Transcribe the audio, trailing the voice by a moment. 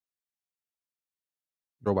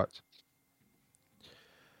robots.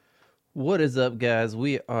 What is up, guys?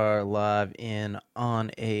 We are live in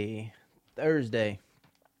on a Thursday.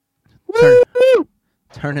 Woo!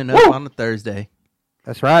 Turning up on a Thursday.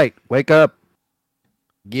 That's right. Wake up.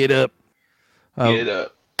 Get up. Get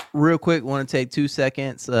up. Real quick, want to take 2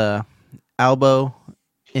 seconds. Albo,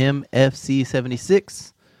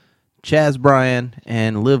 MFC76, Chaz Bryan,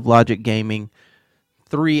 and Live Logic Gaming.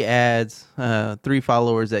 3 ads, 3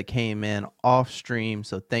 followers that came in off stream.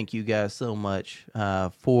 So thank you guys so much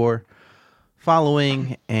for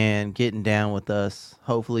following and getting down with us.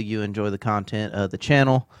 Hopefully you enjoy the content of the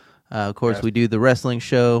channel. Of course, Yes. we do the wrestling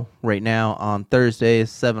show right now on Thursdays,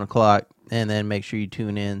 7 o'clock. And then make sure you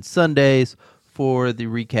tune in Sundays for the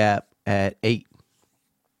recap at 8.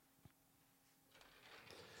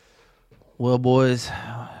 Well, boys,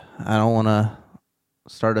 I don't want to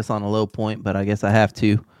start us on a low point, but I guess I have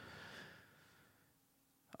to.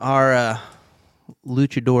 Our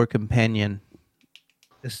luchador companion,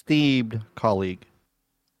 Esteemed colleague.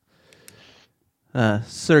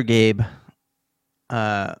 Sir Gabe,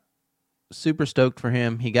 super stoked for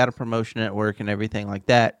him. He got a promotion at work and everything like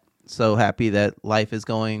that. So happy that life is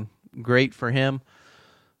going great for him.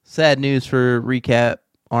 Sad news for Recap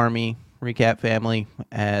Army, Recap family,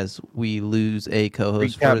 as we lose a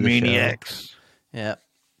co-host for Recap the maniacs. show. Yeah,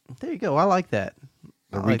 there you go. I like that.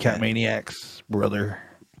 The I like recap that. maniacs, brother.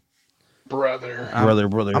 Brother. Brother.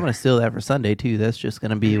 I'm gonna steal that for Sunday too. That's just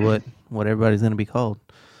gonna be what everybody's gonna be called.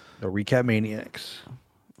 The recap maniacs.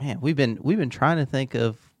 Man, we've been trying to think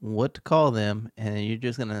of what to call them, and you're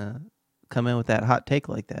just gonna come in with that hot take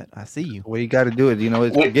like that. I see you. Well, you got to do it. You know,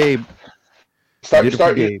 it's for Wait. Gabe. Start Did it for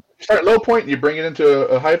you Gabe. start low point, you bring it into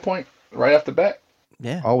a high point right off the bat.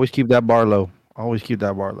 Yeah. Always keep that bar low. Always keep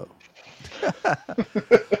that bar low.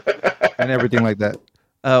 And everything like that.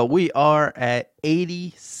 We are at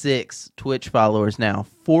 86 Twitch followers now,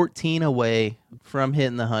 14 away from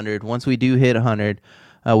hitting the 100. Once we do hit 100,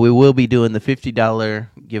 we will be doing the $50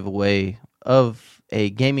 giveaway of a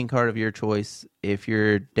gaming card of your choice. If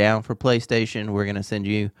you're down for PlayStation, we're going to send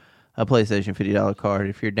you a PlayStation $50 card.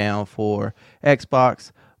 If you're down for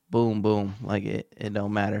Xbox, boom, boom. Like it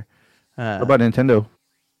don't matter. What about Nintendo?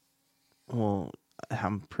 Well,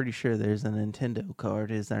 I'm pretty sure there's a Nintendo card,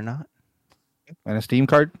 is there not? And a Steam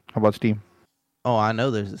card? How about Steam? Oh, I know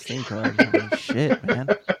there's a Steam card. I mean, shit, man.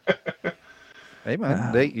 Hey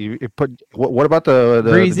man, you put. What about the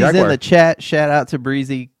Breezy's Jaguar? in the chat. Shout out to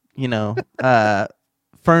Breezy. You know,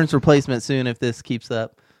 Fern's replacement soon if this keeps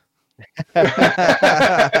up.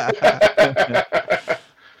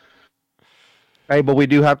 Hey, but we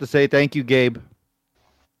do have to say thank you, Gabe.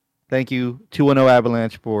 Thank you, 210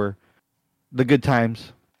 Avalanche, for the good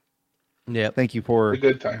times. Yep. Thank you for A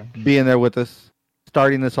good time. being there with us,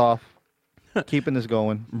 starting this off, keeping this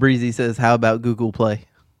going. Breezy says, "How about Google Play?"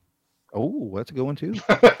 Oh, that's a good one too.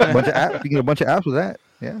 A bunch of apps. You get a bunch of apps with that.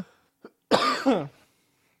 Yeah.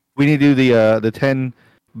 We need to do the 10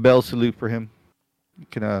 bell salute for him. You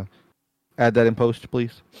can add that in post,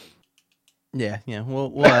 please. Yeah,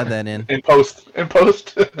 we'll add that in. In post. Add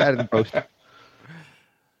it in post.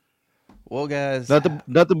 Well, guys, Nothing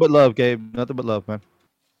but love, Gabe. Nothing but love, man.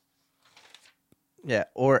 yeah,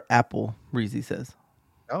 or Apple. Breezy says.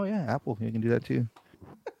 Oh yeah, Apple. You can do that too.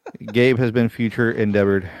 Gabe has been future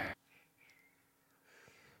endeavored.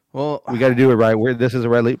 Well, We got to do it right. This is a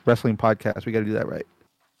wrestling podcast. We got to do that right.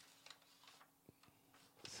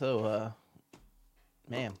 so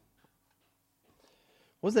man,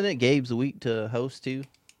 wasn't it Gabe's week to host too?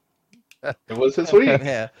 It was this week.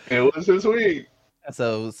 Yeah. It was this week.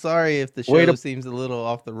 So sorry if the Way show to- seems a little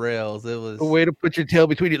off the rails. It was. Way to put your tail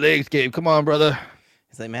between your legs, Gabe. Come on, brother.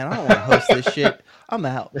 He's like, man, I don't want to host this shit. I'm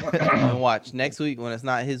out. And watch next week when it's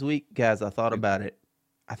not his week, guys. I thought about it.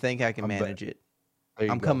 I think I can I'm manage it. There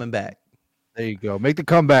you I'm go. coming back. There you go. Make the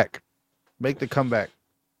comeback. Make the comeback.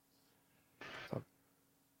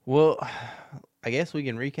 Well, I guess we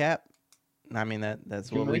can recap. I mean that's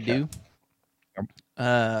Can what we recap.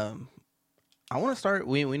 do. I want to start.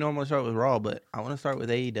 We normally start with Raw, but I want to start with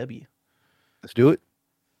AEW. Let's do it.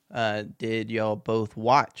 Did y'all both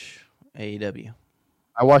watch AEW?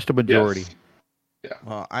 I watched a majority. Yes.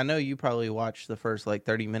 Well, I know you probably watched the first like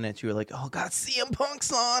 30 minutes. You were like, "Oh God, CM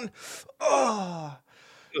Punk's on!" Oh,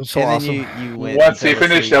 It was so and awesome. then you went. Once and he fell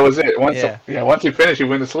finished, asleep. that was it. Yeah. Once he finished, he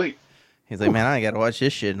went to sleep. He's like, "Man, I ain't got to watch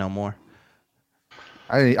this shit no more."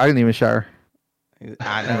 I didn't even shower. I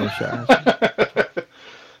I didn't know. even shower.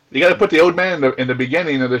 You got to put the old man in the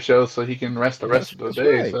beginning of the show so he can rest the rest of the That's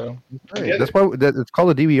day. right. So Right. That's why it's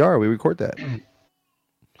called a DVR. We record that.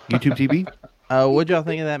 YouTube TV. What'd y'all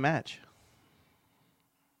think of that match?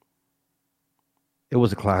 It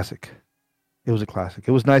was a classic. It was a classic.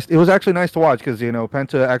 It was nice. It was actually nice to watch because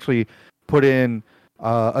Penta actually put in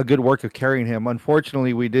a good work of carrying him.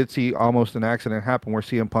 Unfortunately, we did see almost an accident happen where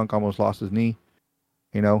CM Punk almost lost his knee.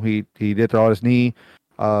 He did throw out his knee,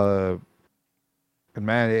 and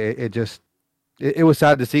man, it was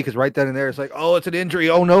sad to see because right then and there it's like, oh, it's an injury.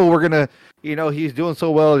 Oh no, we're gonna, he's doing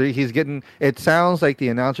so well. He's getting. It sounds like the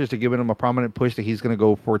announcers are giving him a prominent push that he's gonna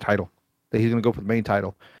go for a title, that he's gonna go for the main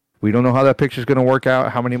title. We don't know how that picture's gonna work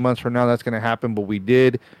out, how many months from now that's gonna happen, but we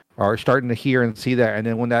are starting to hear and see that. And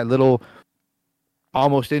then when that little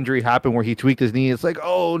almost injury happened where he tweaked his knee, it's like,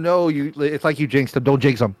 oh no, it's like you jinxed him. Don't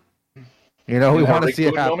jinx him. We want to see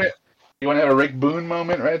it happen. Moment? You want to have a Rick Boone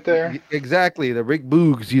moment right there? Exactly, the Rick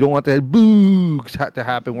Boogs. You don't want that Boogs to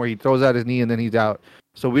happen where he throws out his knee and then he's out.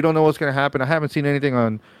 So we don't know what's going to happen. I haven't seen anything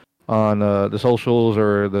on the socials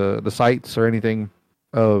or the sites or anything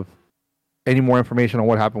of any more information on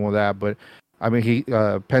what happened with that. But I mean,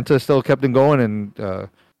 Penta still kept him going, and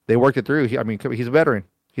they worked it through. He's a veteran.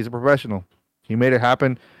 He's a professional. He made it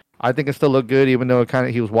happen. I think it still looked good, even though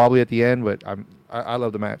he was wobbly at the end. But I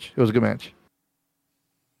love the match. It was a good match.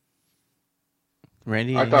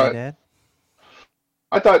 Randy, I thought,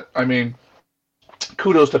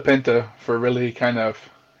 kudos to Penta for really kind of,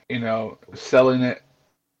 selling it,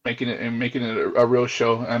 making it a real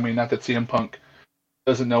show. I mean, not that CM Punk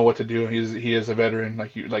doesn't know what to do. He is a veteran,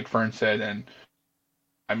 like Fern said, and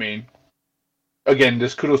I mean, again,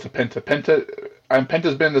 just kudos to Penta.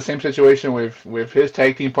 Penta's been in the same situation with his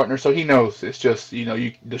tag team partner, so he knows. It's just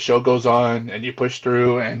the show goes on and you push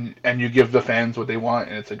through and you give the fans what they want,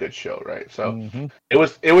 and it's a good show, right? So it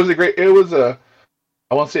was I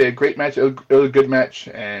won't say a great match. It was a good match,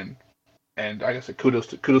 and like I said, kudos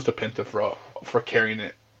to Penta for carrying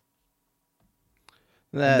it.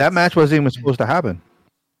 That match wasn't even supposed to happen.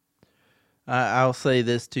 I'll say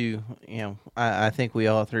this too. I think we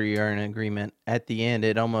all three are in agreement. At the end,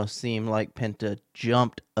 it almost seemed like Penta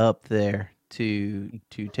jumped up there to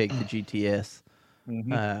take the GTS.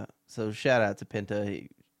 So shout out to Penta.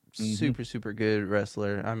 Super good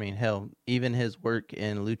wrestler. I mean, hell, even his work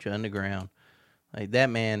in Lucha Underground, like that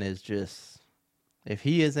man is just. If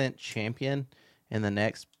he isn't champion in the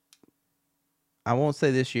next, I won't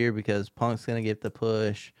say this year because Punk's gonna get the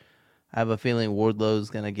push. I have a feeling Wardlow's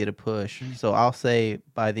going to get a push. So I'll say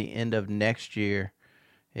by the end of next year,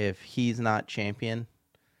 if he's not champion,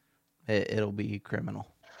 it'll be criminal.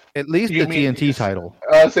 At least the TNT title.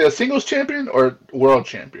 Say a singles champion or world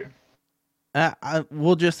champion?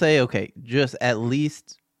 We'll just say, okay, just at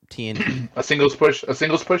least TNT. A singles push at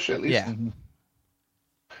least? Yeah.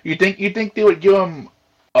 You think they would give him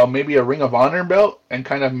maybe a Ring of Honor belt and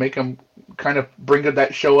kind of make him bring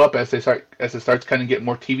that show up as it starts kind of getting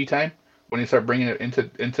more TV time? When they start bringing it into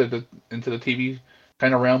the TV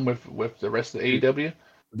kind of realm with the rest of the AEW,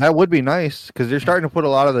 that would be nice because they're starting to put a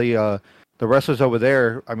lot of the wrestlers over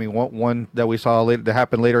there. I mean, one that we saw that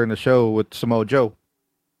happened later in the show with Samoa Joe.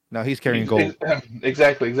 Now he's carrying gold.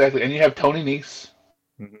 Exactly, and you have Tony Nese.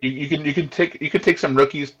 You can take some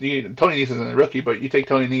rookies. Tony Nese isn't a rookie, but you take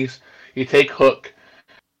Tony Nese, you take Hook,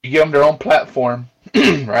 you give them their own platform,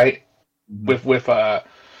 right?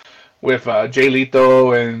 With Jay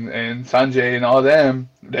Lito and Sanjay and all them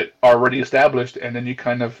that are already established, and then you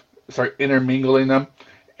kind of start intermingling them,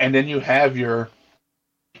 and then you have your,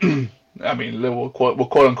 we'll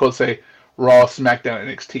quote unquote say Raw, SmackDown,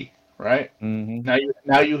 NXT, right?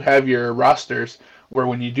 Now you have your rosters where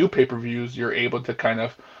when you do pay-per-views, you're able to kind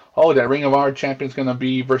of, that Ring of Honor champion is going to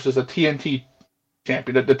be versus a TNT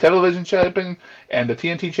champion, the television champion and the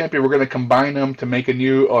TNT champion. We're going to combine them to make a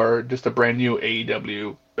brand new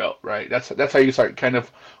AEW belt, right? That's how you start kind of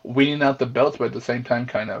weeding out the belts, but at the same time,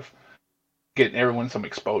 kind of getting everyone some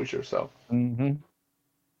exposure. So,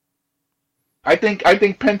 I think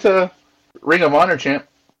Penta Ring of Honor champ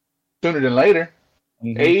sooner than later.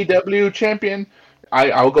 AEW champion,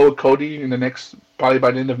 I'll go with Cody in the next, probably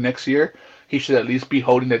by the end of next year. He should at least be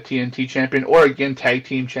holding the TNT champion or again tag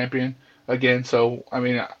team champion. Again, so I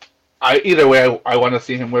mean, either way, I want to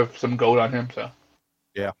see him with some gold on him. So,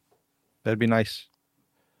 yeah, that'd be nice.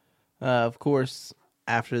 Of course,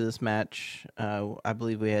 after this match, I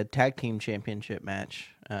believe we had tag team championship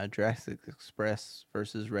match: Jurassic Express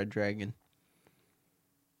versus Red Dragon.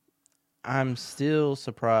 I'm still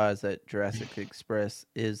surprised that Jurassic Express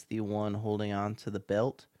is the one holding on to the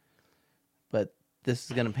belt, but this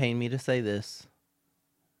is going to pain me to say this.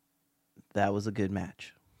 That was a good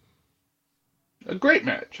match. A great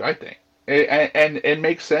match, I think. And it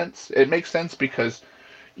makes sense. It makes sense because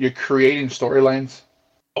you're creating storylines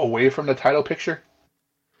away from the title picture.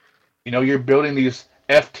 You're building these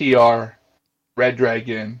FTR, Red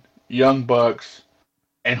Dragon, Young Bucks,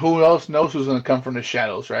 and who else knows who's going to come from the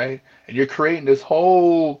shadows, right? And you're creating this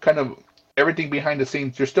whole kind of everything behind the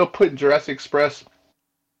scenes. You're still putting Jurassic Express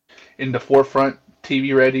in the forefront,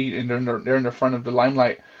 TV ready, and they're in the front of the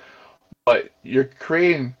limelight. But you're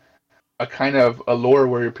creating a kind of a lore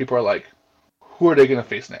where people are like, who are they going to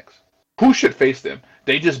face next? Who should face them?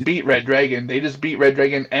 They just beat Red Dragon. They just beat Red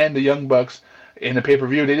Dragon and the Young Bucks in the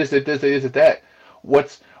pay-per-view. They just did this. They just did that.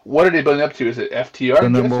 What are they building up to? Is it FTR? The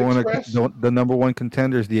number Jurassic one, Express? the number one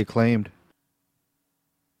contenders, the Acclaimed.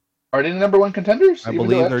 Are they the number one contenders? I Even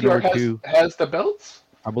believe though they're FTR number two. has the belts?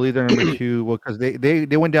 I believe they're number two. Well, because they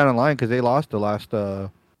went down in line because they lost the last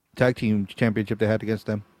tag team championship they had against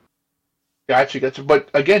them. Gotcha. But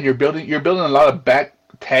again, you're building a lot of back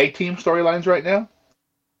tag team storylines right now,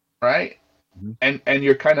 right? Mm-hmm. And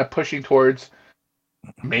you're kind of pushing towards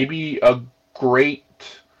maybe a great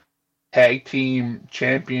tag team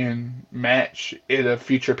champion match in a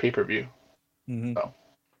future pay-per-view. Mm-hmm. So,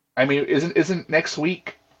 I mean, isn't next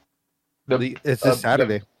week it's this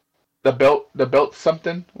Saturday. The belt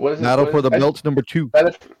something? What is it? Battle for the belts number 2.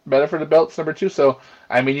 Battle for the belts number 2. So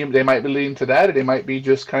I mean, they might be leading to that, or they might be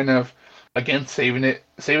just kind of again saving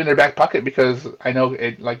their back pocket, because I know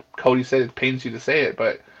it, like Cody said, it pains you to say it,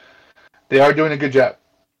 but they are doing a good job.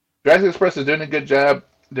 Jurassic Express is doing a good job.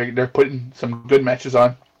 They're putting some good matches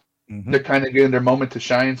on. Mm-hmm. They're kind of getting their moment to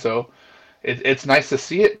shine. So it's nice to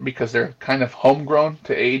see it, because they're kind of homegrown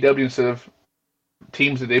to AEW instead of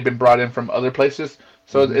teams that they've been brought in from other places.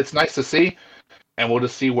 So it's nice to see, and we'll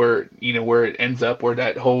just see where it ends up, where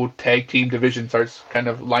that whole tag team division starts kind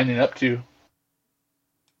of lining up to.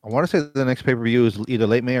 I want to say the next pay-per-view is either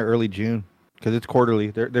late May or early June, because it's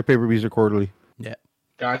quarterly. Their pay-per-views are quarterly. Yeah.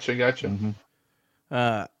 Gotcha. Mm-hmm.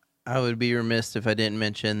 I would be remiss if I didn't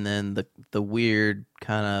mention then the weird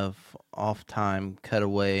kind of off-time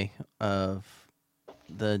cutaway of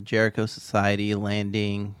the Jericho Society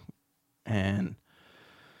landing and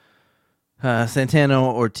Santana,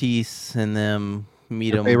 Ortiz, and them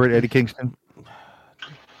meet them. Favorite Eddie Kingston.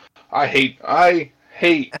 I hate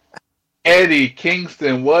Eddie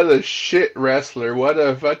Kingston. What a shit wrestler. What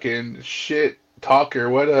a fucking shit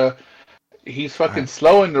talker. He's fucking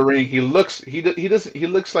slow in the ring. He looks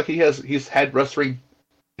like he's had wrestling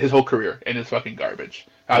his whole career, and it's fucking garbage.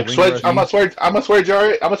 I'm gonna swear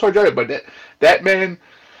Jared, but that man,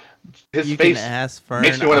 his face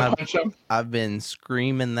makes me want to punch him. I've been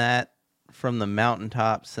screaming that from the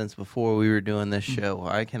mountaintop since before we were doing this show.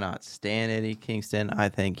 I cannot stand Eddie Kingston. I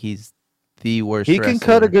think he's the worst wrestler. He can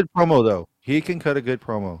cut a good promo, though.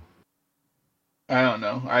 I don't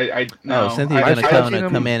know. No. Cynthia's going to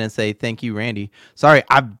come in and say, thank you, Randy. Sorry,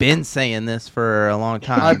 I've been saying this for a long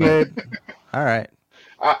time. All right.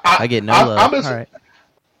 I get no love. All right.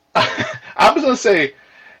 I was going to say,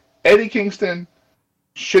 Eddie Kingston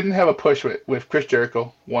shouldn't have a push with Chris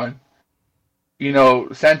Jericho, one.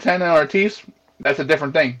 Santana and Ortiz, that's a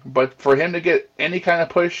different thing. But for him to get any kind of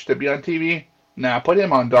push to be on TV, put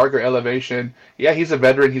him on Darker Elevation. Yeah, he's a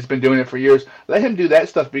veteran. He's been doing it for years. Let him do that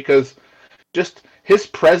stuff, because just his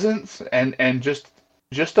presence and just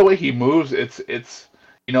the way he moves, it's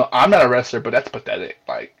I'm not a wrestler, but that's pathetic.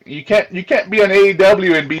 Like you can't be on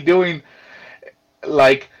AEW and be doing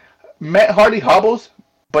like Matt Hardy hobbles,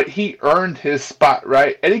 but he earned his spot,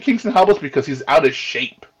 right? Eddie Kingston hobbles because he's out of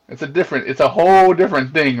shape. It's a whole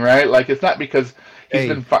different thing, right? Like it's not because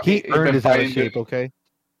he earned his out of shape, okay?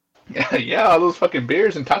 Yeah, all those fucking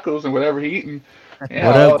beers and tacos and whatever he eating. Yeah,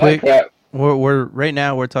 what up, quick? We're right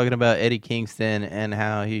now we're talking about Eddie Kingston and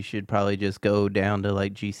how he should probably just go down to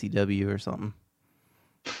like GCW or something.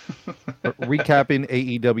 Recapping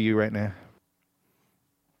AEW right now.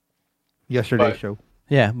 Yesterday's show.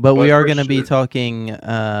 Yeah, but we are going to be talking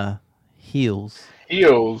heels.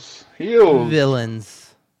 Heels.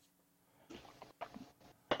 Villains.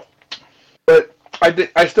 But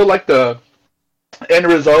I still like the end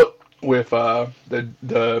result with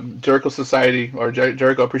the Jericho Society or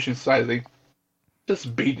Jericho Appreciation Society,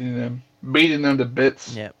 just beating them to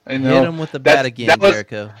bits. Yeah, hit them with the bat again,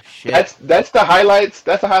 Jericho. Shit. That's the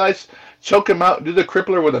highlights. Choke him out. Do the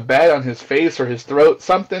crippler with a bat on his face or his throat.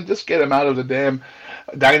 Something. Just get him out of the damn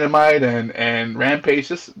Dynamite and Rampage.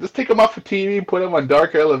 Just take him off of TV. Put him on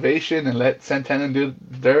Dark Elevation and let Santana do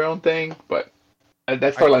their own thing. But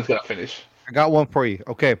that storyline's gonna finish. I got one for you.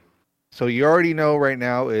 Okay. So you already know right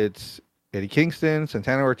now it's Eddie Kingston,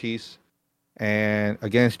 Santana Ortiz, and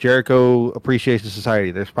against Jericho Appreciation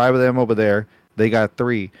Society. There's 5 of them over there. They got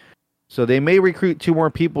 3. So they may recruit 2 more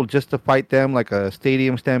people just to fight them, like a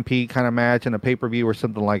stadium stampede kind of match and a pay-per-view or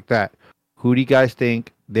something like that. Who do you guys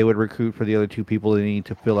think they would recruit for the other 2 people they need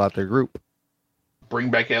to fill out their group? bring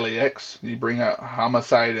back LAX. You bring out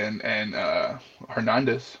Homicide and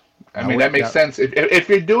Hernandez. I mean, would- that makes that- sense. If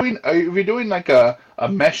you're doing like a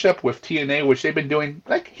mesh up with TNA, which they've been doing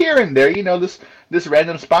like here and there, you know, this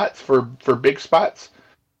random spots for big spots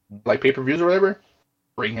like pay-per-views or whatever,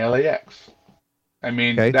 bring LAX. I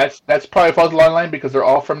mean, Okay. that's probably falls along the line because they're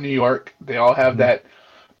all from New York. They all have Mhm. that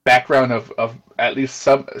background of at least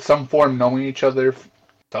some form knowing each other.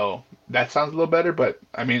 So that sounds a little better. But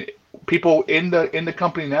I mean, people in the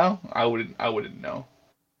company now, I wouldn't know.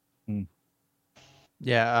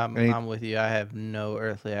 Yeah, Any- I'm with you. I have no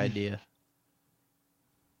earthly idea.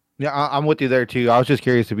 Yeah, I'm with you there too. I was just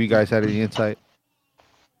curious if you guys had any insight,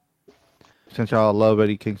 since y'all love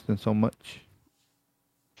Eddie Kingston so much.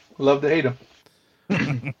 Love to hate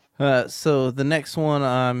him. So the next one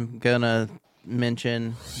I'm gonna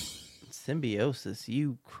mention, Symbiosis.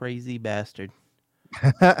 You crazy bastard.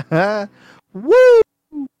 Woo!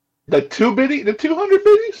 The 200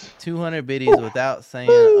 biddies. 200 biddies without saying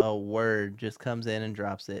a word, just comes in and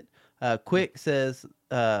drops it. Quick says,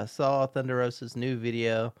 saw Thunder Rosa's new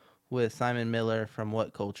video with Simon Miller from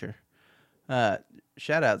What Culture.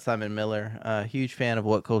 Shout out Simon Miller, huge fan of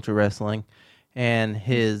What Culture Wrestling, and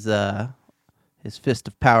his Fist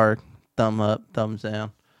of Power, thumb up, thumbs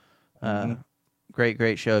down.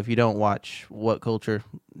 Great show. If you don't watch What Culture,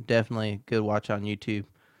 definitely good watch on YouTube.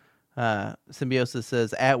 Symbiosis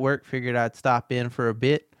says, at work, figured I'd stop in for a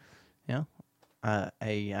bit. You know,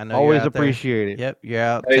 hey, I know Always you're out there. appreciate it. Yep, you're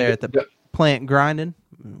out Hey, there at the plant grinding.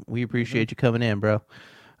 We appreciate you coming in, bro.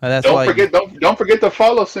 That's Don't why forget, don't forget to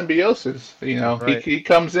follow Symbiosis. You know, Right. he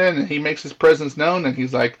comes in and he makes his presence known, and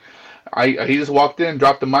he's like, he just walked in,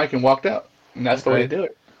 dropped the mic, and walked out, and that's the way to do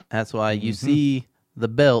it. That's why you see the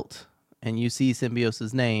belt and you see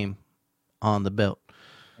Symbiosis' name on the belt.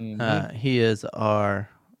 He is our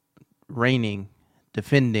reigning,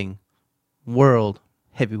 defending world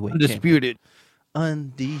heavyweight champion. Undisputed.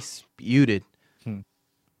 Undisputed.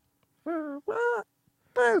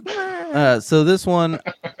 So this one,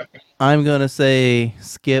 I'm going to say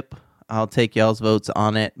skip. I'll take y'all's votes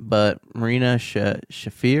on it, but Marina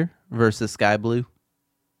Shafir versus Sky Blue.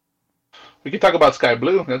 We can talk about Sky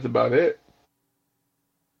Blue. That's about it.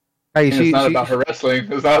 Hey, It's not about her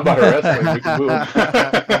wrestling. It's not about her wrestling. We can move.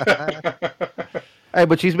 Hey,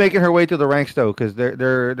 but she's making her way through the ranks though, because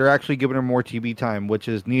they're actually giving her more TV time, which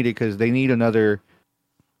is needed because they need another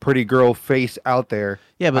pretty girl face out there.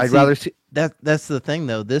 Yeah, but I'd rather see. That's the thing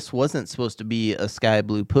though. This wasn't supposed to be a Sky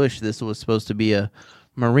Blue push. This was supposed to be a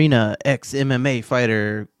Marina ex MMA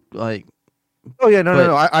fighter. Like, Oh yeah,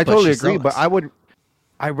 no. I but totally she agree, but sucks.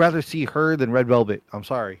 I'd rather see her than Red Velvet. I'm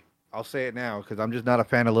sorry, I'll say it now because I'm just not a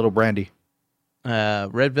fan of Little Brandy.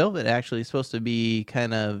 Red Velvet actually is supposed to be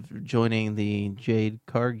kind of joining the Jade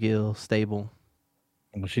Cargill stable.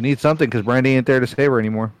 Well, she needs something because Brandy ain't there to save her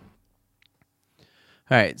anymore.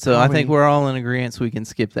 All right, so I think we're all in agreement. So we can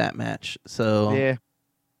skip that match. So Yeah,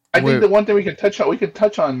 I think the one thing we can touch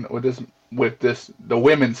on with this the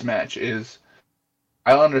women's match is,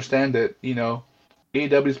 I understand that, you know,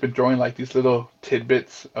 AEW's been throwing like these little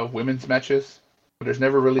tidbits of women's matches, but there's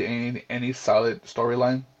never really any solid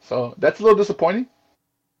storyline. So that's a little disappointing.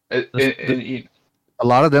 a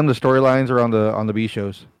lot of them, the storylines are on the B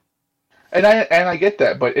shows. And I get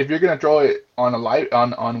that, but if you're gonna draw it on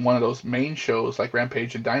on one of those main shows like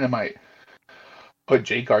Rampage and Dynamite, put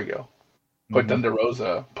Jade Cargill, put Thunder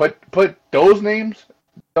Rosa, put those names.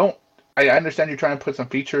 I understand you're trying to put some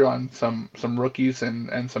feature on some rookies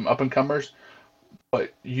and some up and comers,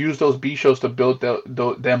 but use those B shows to build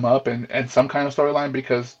them up and some kind of storyline,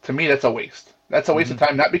 because to me that's a waste. That's a waste of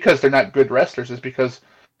time. Not because they're not good wrestlers, it's because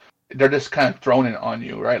they're just kind of throwing it on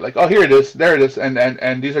you, right? Like, oh, here it is, there it is,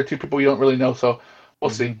 and these are two people you don't really know, so we'll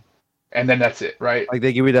see, and then that's it, right? Like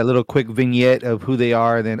they give you that little quick vignette of who they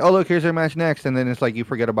are, and then oh look, here's their match next, and then it's like you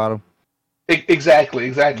forget about them. Exactly,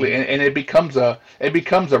 and it becomes a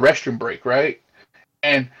restroom break, right?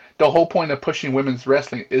 And the whole point of pushing women's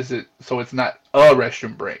wrestling is so it's not a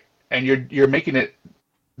restroom break, and you're making it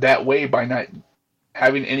that way by not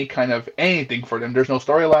having any kind of anything for them. There's no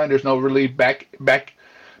storyline. There's no really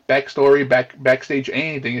backstory, backstage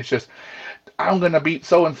anything. It's just, I'm gonna beat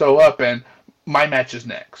so and so up, and my match is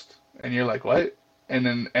next. And you're like, what? And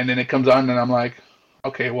then it comes on, and I'm like,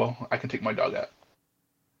 okay, well, I can take my dog out.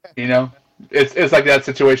 You know, it's like that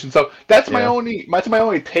situation. So that's my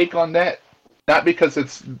only take on that. Not because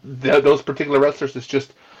it's those particular wrestlers. It's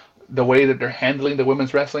just the way that they're handling the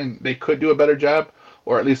women's wrestling. They could do a better job,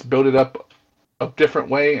 or at least build it up a different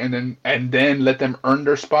way, and then let them earn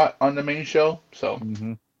their spot on the main show. So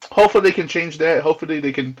hopefully they can change that. Hopefully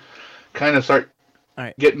they can kind of start All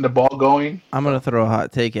right. getting the ball going. I'm going to throw a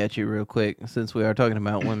hot take at you real quick since we are talking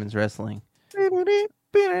about women's wrestling.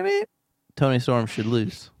 Toni Storm should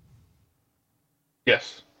lose.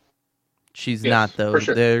 Yes. She's not, though. For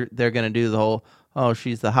sure. They're going to do the whole, oh,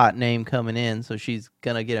 she's the hot name coming in, so she's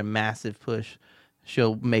going to get a massive push.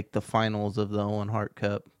 She'll make the finals of the Owen Hart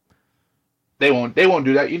Cup. They won't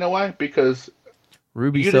do that. You know why? Because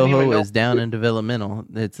Ruby Soho is down in developmental.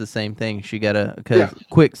 It's the same thing. She got to, because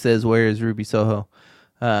Quick says, where is Ruby Soho?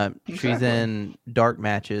 Exactly. She's in dark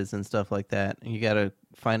matches and stuff like that. You got to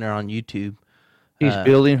find her on YouTube. She's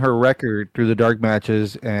building her record through the dark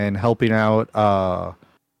matches and helping out the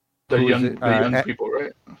young people,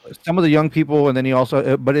 right? Some of the young people, and then he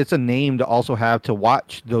also, but it's a name to also have to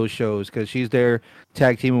watch those shows because she's there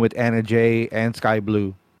tag teaming with Anna Jay and Sky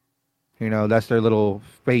Blue. You know, that's their little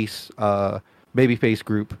baby face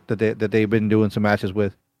group that they've been doing some matches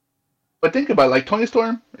with. But think about it, like Toni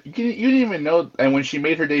Storm, you didn't even know, and when she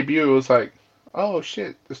made her debut, it was like, oh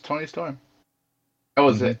shit, it's Toni Storm. That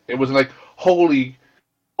was it. It wasn't like, holy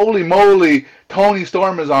moly, Toni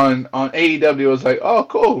Storm is on AEW. It was like, oh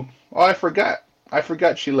cool. Oh, I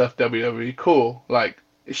forgot she left WWE. Cool. Like,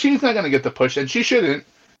 she's not gonna get the push, and she shouldn't.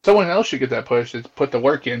 Someone else should get that push. It's put the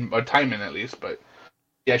work in, or time in at least. But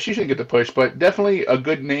yeah, she shouldn't get the push. But definitely a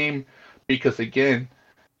good name because again,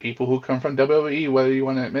 people who come from WWE, whether you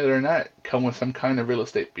want to admit it or not, come with some kind of real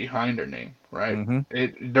estate behind their name, right?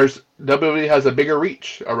 WWE has a bigger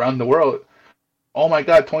reach around the world. Oh my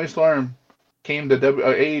God, Toni Storm came to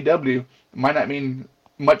AEW. Might not mean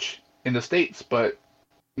much in the States, but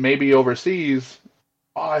maybe overseas.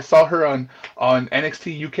 Oh, I saw her on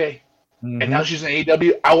NXT UK, and now she's in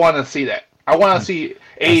AEW. I want to see that. I want to see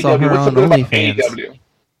AEW. What's so good about AEW?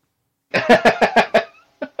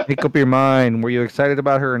 Make up your mind. Were you excited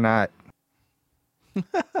about her or not?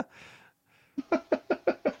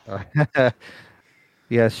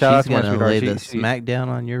 Yeah, shout out to my sweetheart. Lay the smackdown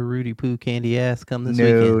on your Rudy Poo candy ass come this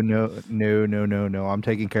weekend. No. I'm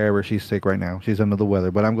taking care of her. She's sick right now. She's under the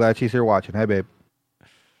weather, but I'm glad she's here watching. Hey, babe.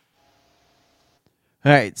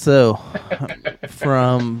 All right, so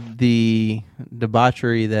from the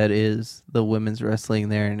debauchery that is the women's wrestling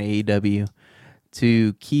there in AEW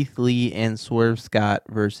to Keith Lee and Swerve Scott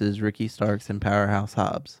versus Ricky Starks and Powerhouse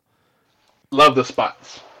Hobbs. Love the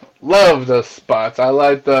spots. I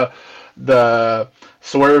like the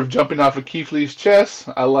Swerve jumping off of Keith Lee's chest.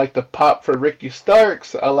 I like the pop for Ricky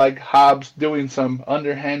Starks. I like Hobbs doing some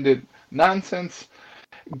underhanded nonsense.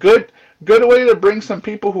 Good way to bring some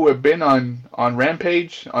people who have been on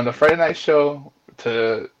Rampage on the Friday night show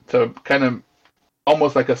to kind of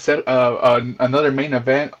almost like another main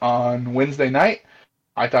event on Wednesday night.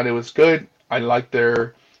 I thought it was good. I liked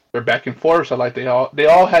their back and forth. I like they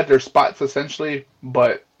all had their spots essentially,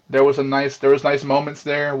 but there was nice moments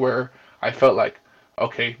there where I felt like,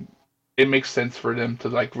 okay, it makes sense for them to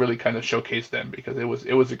like really kind of showcase them because it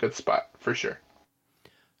was a good spot for sure.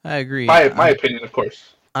 I agree. My opinion, of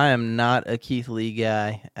course. I am not a Keith Lee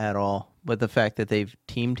guy at all, but the fact that they've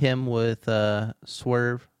teamed him with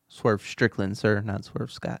Swerve Strickland, sir, not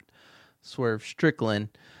Swerve Scott, Swerve Strickland,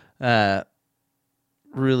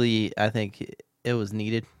 really, I think it was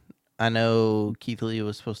needed. I know Keith Lee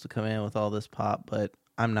was supposed to come in with all this pop, but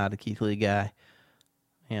I'm not a Keith Lee guy.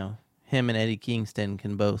 You know, him and Eddie Kingston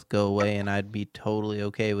can both go away, and I'd be totally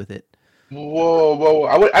okay with it. Whoa!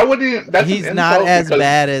 I wouldn't. That's he's not as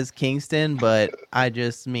bad as Kingston, but I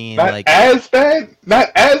just mean not like as bad.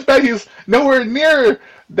 Not as bad. He's nowhere near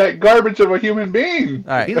that garbage of a human being.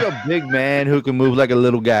 All right. He's a big man who can move like a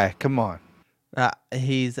little guy. Come on.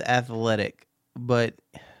 He's athletic, but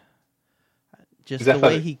just the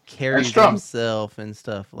way he carries himself and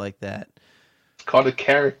stuff like that. It's called a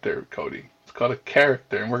character, Cody. It's called a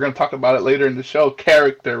character, and we're gonna talk about it later in the show.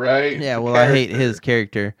 Character, right? Yeah. Well, I hate his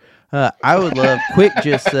character. I would love. Quick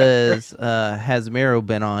just says, has Miro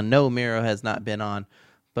been on? No, Miro has not been on.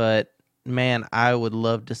 But man, I would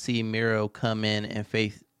love to see Miro come in and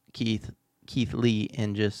face Keith Lee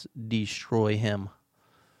and just destroy him.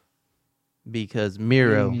 Because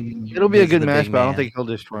Miro, it'll be a good match, but I don't think he'll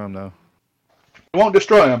destroy him though. It won't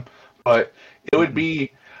destroy him, but it would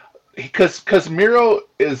be because Miro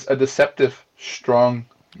is a deceptive, strong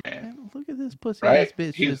man. Look at this pussy ass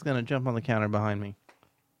bitch just gonna jump on the counter behind me.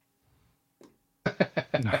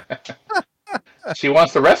 She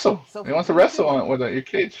wants to wrestle. He wants to wrestle on with your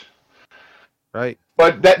cage. Right.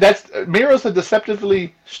 But that's Miro's a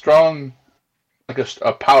deceptively strong, like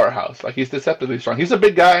a powerhouse. Like he's deceptively strong. He's a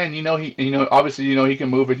big guy, and obviously he can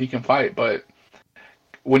move and he can fight. But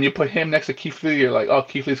when you put him next to Keith Lee, you're like, oh,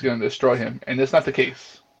 Keith Lee's gonna destroy him, and that's not the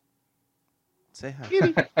case. Say hi.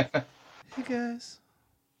 Hey guys.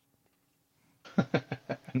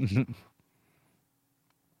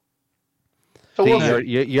 So See, we'll Huh. see.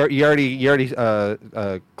 you already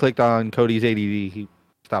clicked on Cody's ADD. He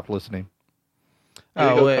stopped listening. Way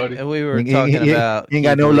to Oh, go, Cody. we were He talking about ain't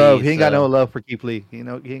got Keith no Lee, love. He ain't got no so love for Keith Lee. He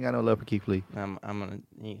ain't got no love for Keith Lee. I'm gonna.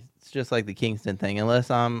 It's just like the Kingston thing. Unless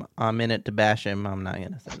I'm in it to bash him, I'm not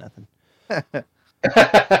gonna say nothing.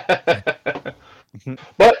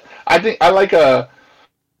 But I think I like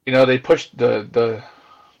they pushed the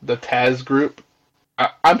Taz group.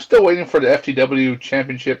 I'm still waiting for the FTW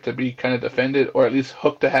championship to be kind of defended, or at least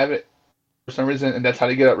Hook to have it for some reason, and that's how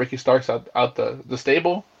they get out Ricky Starks out the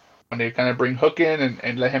stable when they kind of bring Hook in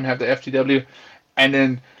and let him have the FTW, and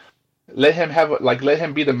then let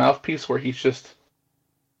him be the mouthpiece where he's just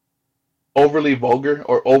overly vulgar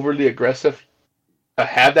or overly aggressive to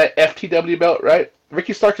have that FTW belt, right?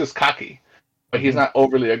 Ricky Starks is cocky, but he's not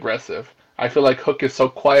overly aggressive. I feel like Hook is so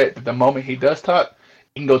quiet that the moment he does talk,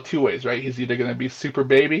 he can go two ways, right? He's either going to be super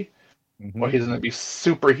baby or he's going to be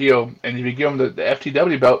super heel. And if you give him the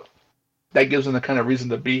FTW belt, that gives him the kind of reason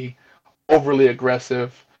to be overly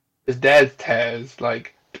aggressive. His dad's Taz.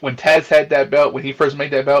 Like, when Taz had that belt, when he first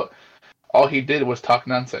made that belt, all he did was talk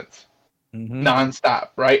nonsense. Nonstop,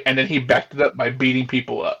 right? And then he backed it up by beating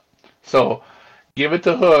people up. So give it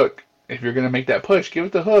to Hook. If you're gonna make that push, give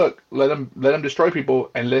it to Hook. Let him destroy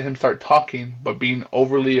people and let him start talking, but being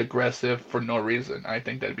overly aggressive for no reason. I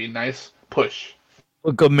think that'd be a nice push.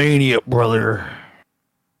 Hookamania, brother.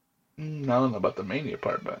 I don't know about the mania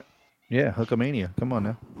part, but Yeah, Hookamania. Come on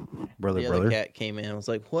now, brother. The other cat came in and was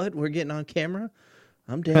like, "What? We're getting on camera?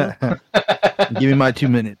 I'm down." Give me my 2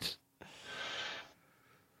 minutes.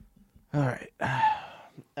 All right.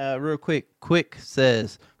 Real quick. Quick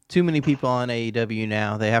says too many people on AEW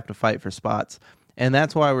now. They have to fight for spots, and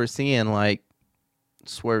that's why we're seeing like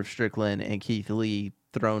Swerve Strickland and Keith Lee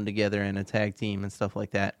thrown together in a tag team and stuff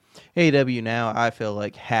like that. AEW now, I feel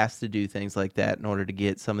like, has to do things like that in order to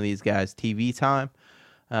get some of these guys TV time.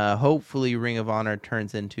 Hopefully, Ring of Honor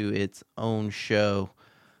turns into its own show,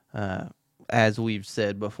 as we've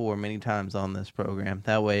said before many times on this program.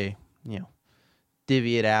 That way,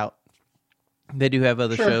 divvy it out. They do have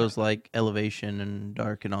other shows like Elevation and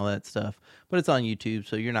Dark and all that stuff, but it's on YouTube,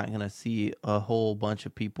 so you're not going to see a whole bunch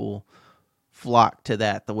of people flock to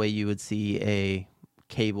that the way you would see a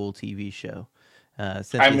cable TV show.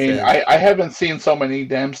 I haven't seen so many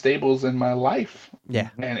damn stables in my life.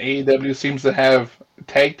 Yeah. And AEW seems to have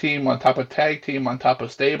tag team on top of tag team on top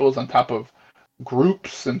of stables on top of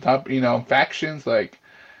groups and top factions. Like,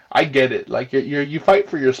 I get it. Like, you fight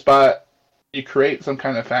for your spot, you create some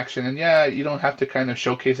kind of faction, and yeah, you don't have to kind of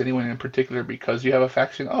showcase anyone in particular because you have a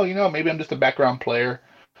faction. Oh, maybe I'm just a background player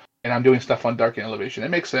and I'm doing stuff on Dark and Elevation.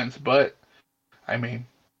 It makes sense, but I mean,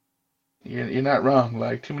 you're not wrong.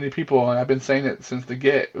 Like, too many people, and I've been saying it since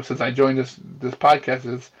I joined this podcast,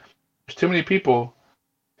 is there's too many people,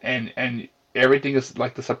 and everything is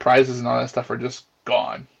like the surprises and all that stuff are just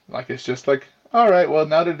gone. It's just like, all right, well,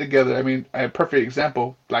 now they're together. I mean, a perfect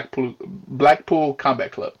example: Blackpool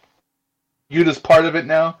Combat Club. You just part of it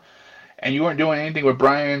now, and you weren't doing anything with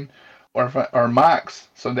Brian or Mox,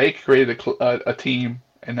 so they created a team,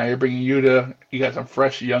 and now you're bringing Yuta. You got some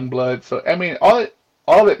fresh young blood. So I mean, all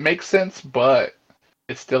of it makes sense, but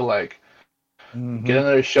it's still like, get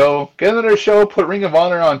another show, put Ring of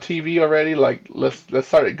Honor on TV already. Like, let's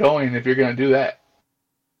start it going if you're gonna do that.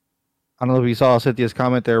 I don't know if you saw Cynthia's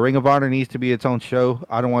comment there. Ring of Honor needs to be its own show.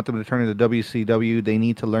 I don't want them to turn into WCW. They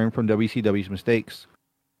need to learn from WCW's mistakes.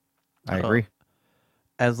 I agree.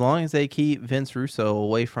 As long as they keep Vince Russo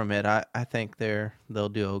away from it, I think they'll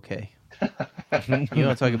do okay. You want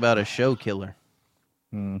to talk about a show killer?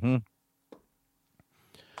 Mm-hmm.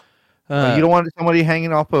 You don't want somebody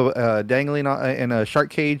hanging off of dangling in a shark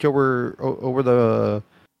cage over the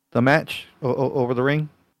match over the ring,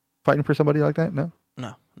 fighting for somebody like that? No.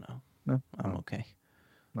 I'm okay.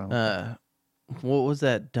 No. What was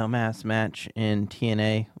that dumbass match in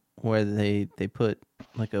TNA where they put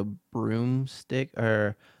like a broomstick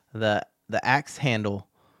or the axe handle,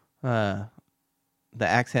 the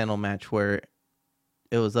axe handle match where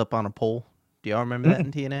it was up on a pole? Do y'all remember that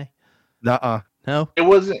in TNA? Nuh-uh. No. It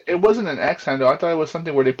wasn't an axe handle. I thought it was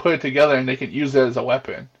something where they put it together and they could use it as a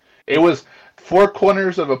weapon. It was 4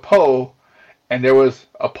 corners of a pole, and there was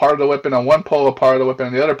a part of the weapon on one pole, a part of the weapon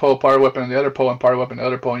on the other pole, part of the weapon on the other pole, and part of the weapon on the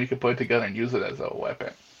other pole, and you could put it together and use it as a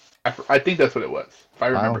weapon. I think that's what it was, if I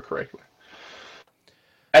remember correctly.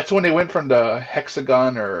 That's when they went from the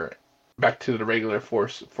hexagon or back to the regular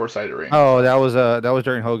four-sided ring. Oh, that was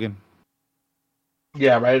during Hogan.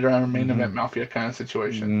 Yeah, right around the main event mafia kind of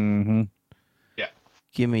situation. Mm-hmm. Yeah.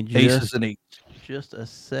 Give me Aces and eights. just a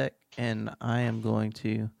sec, and I am going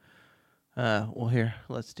to Well, here,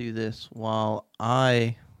 let's do this. While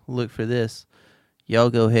I look for this, y'all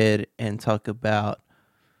go ahead and talk about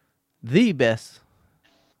the best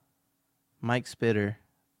Mike Spitter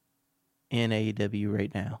in AEW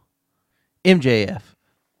right now. MJF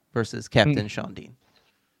versus Captain Shawn Dean.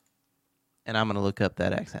 And I'm going to look up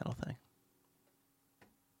that axe handle thing.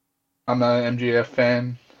 I'm not an MGF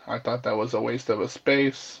fan. I thought that was a waste of a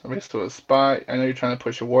space, a waste of a spot. I know you're trying to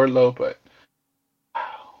push a Wardlow, but wow.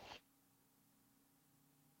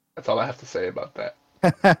 That's all I have to say about that.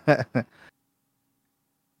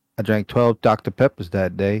 I drank 12 Dr. Peppers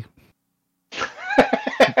that day.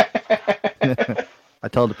 I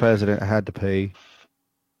told the president I had to pay.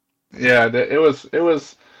 Yeah, it was.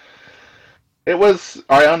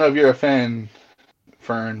 I don't know if you're a fan,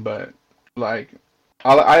 Fern, but like,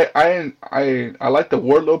 I like the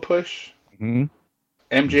Wardlow push. Mm-hmm.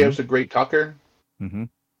 MJF's a great talker. Mm-hmm.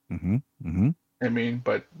 Mm-hmm. Mm-hmm. I mean,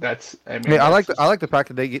 but that's. I mean, I like the fact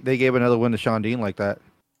that they gave another win to Shawn Dean like that.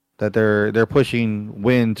 That they're pushing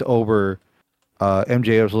wins over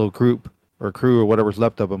MJF's little group or crew or whatever's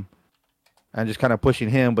left of him, and just kind of pushing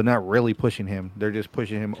him, but not really pushing him. They're just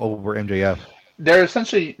pushing him over MJF. They're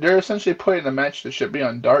essentially putting a match that should be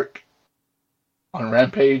on Dark, on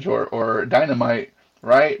Rampage or Dynamite,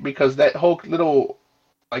 right? Because that whole little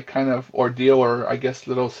like kind of ordeal or I guess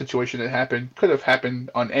little situation that happened could have happened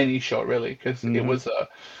on any show really because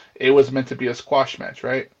it was meant to be a squash match,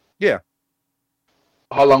 right? Yeah.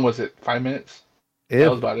 How long was it? 5 minutes. That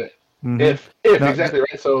was about it. If no, exactly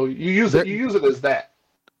right. So you use it as that.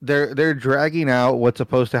 They're dragging out what's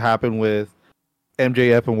supposed to happen with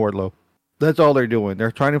MJF and Wardlow. That's all they're doing.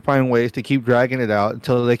 They're trying to find ways to keep dragging it out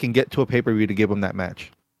until they can get to a pay-per-view to give them that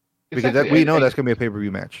match. Because we know that's going to be a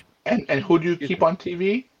pay-per-view match. And who do you keep on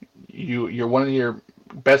TV? You're one of your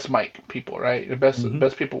best mic people, right? The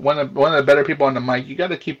best people, one of the better people on the mic. You got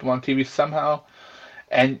to keep him on TV somehow.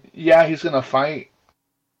 And yeah, he's going to fight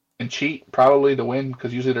and cheat probably to win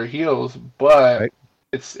because usually they're heels, but right.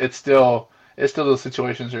 it's still those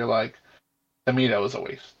situations where you're like, to me that was a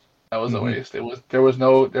waste. That was a waste. There was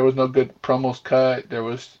no good promos cut. There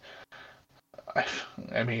was,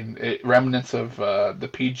 I mean, remnants of the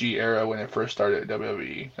PG era when it first started at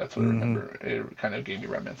WWE. That's what I remember. It kind of gave me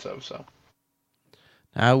remnants of. So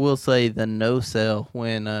I will say the no sell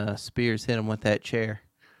when Spears hit him with that chair.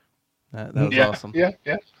 That was awesome. Yeah.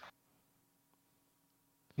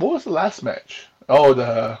 What was the last match? Oh,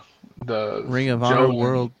 the Ring of Honor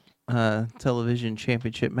World Television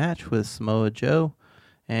Championship match with Samoa Joe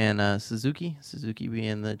and Suzuki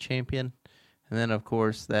being the champion. And then, of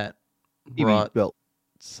course, that brought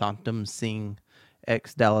Santam Singh,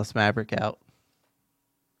 ex-Dallas Maverick, out.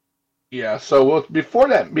 Yeah, so before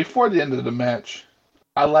the end of the match,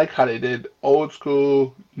 I like how they did old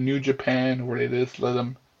school New Japan, where they just let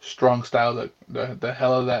them strong style the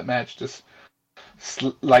hell of that match, just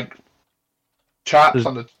like chops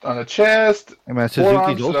on the chest,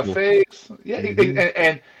 forearms to the face. Yeah,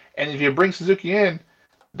 and if you bring Suzuki in,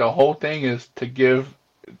 the whole thing is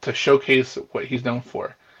to showcase what he's known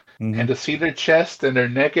for. And to see their chest and their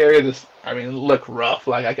neck area, look rough.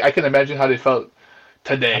 Like I can imagine how they felt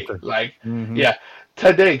today. Like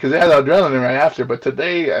today, because they had adrenaline right after. But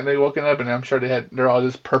today, and they woken up, and I'm sure they're all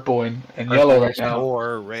just purple and yellow right now.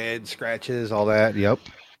 Or red scratches, all that. Yep.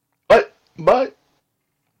 But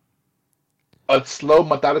a slow,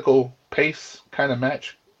 methodical pace kind of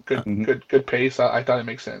match. Good pace. I thought it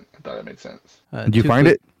makes sense. Did you find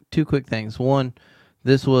it? Two quick things. One,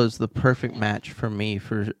 this was the perfect match for me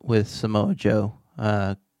with Samoa Joe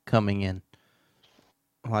coming in.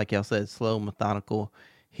 Like y'all said, slow, methodical.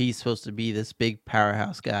 He's supposed to be this big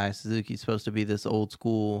powerhouse guy. Suzuki's supposed to be this old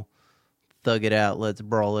school, thug it out, let's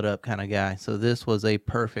brawl it up kind of guy. So this was a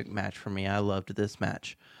perfect match for me. I loved this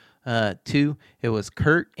match. Two, it was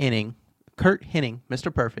Kurt Hennig,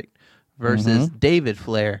 Mr. Perfect, versus David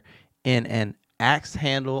Flair in an axe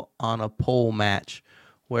handle on a pole match,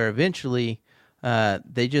 where eventually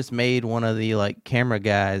they just made one of the camera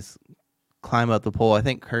guys climb up the pole. I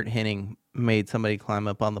think Kurt Hennig made somebody climb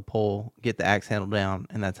up on the pole, get the axe handle down,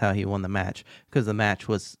 and that's how he won the match, because the match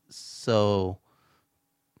was so,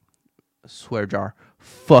 swear jar,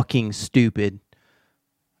 fucking stupid.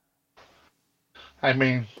 I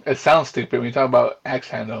mean, it sounds stupid when you talk about axe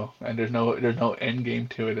handle, and there's no end game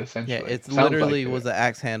to it. Essentially, yeah, it literally was an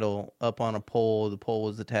axe handle up on a pole. The pole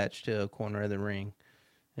was attached to a corner of the ring.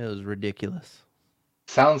 It was ridiculous.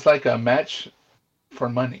 Sounds like a match for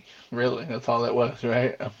money. Really, that's all it was,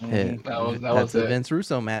 right? That's a Vince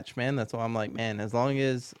Russo match, man. That's why I'm like, man, as long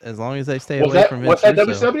as they stay away from Vince Russo.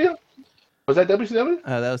 Was that WCW? Was that WCW?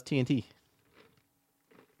 That was TNT.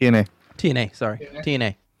 TNA. TNA, sorry.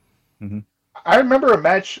 TNA. I remember a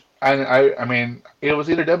match. I mean, it was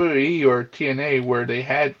either WWE or TNA where they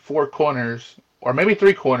had 4 corners, or maybe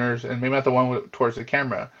 3 corners, and maybe not the one towards the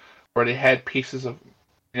camera, where they had pieces of.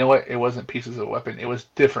 You know what? It wasn't pieces of weapon. It was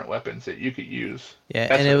different weapons that you could use. Yeah,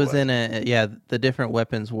 That's and what it it was was. in a yeah. The different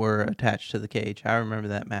weapons were attached to the cage. I remember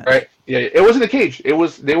that match. Right? Yeah, it wasn't a cage. It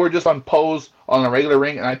was they were just on poles on a regular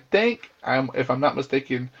ring, and I think if I'm not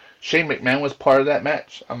mistaken, Shane McMahon was part of that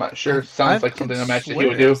match. I'm not sure. I Sounds like could something a match that he swear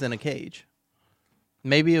would it do. was in a cage.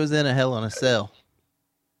 Maybe it was in a Hell in a Cell.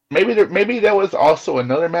 Maybe that was also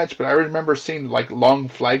another match, but I remember seeing like long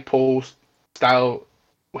flagpole style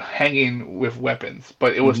hanging with weapons,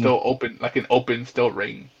 but it was Mhm. still open, like an open still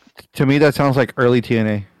ring. To me, that sounds like early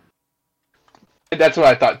TNA. And that's what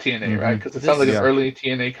I thought TNA, right? Mhm. Because it This sounds like an Yeah. early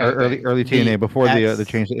TNA kind of thing. Early The TNA before the axe-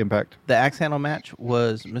 change to Impact. The axe handle match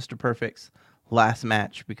was Mr. Perfect's last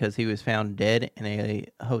match because he was found dead in a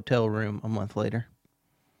hotel room a month later.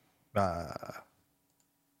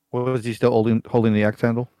 What was he still holding the axe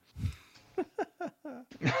handle?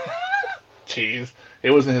 Jeez,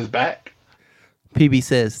 it was in his back. PB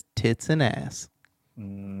says tits and ass.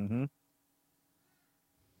 Mm-hmm.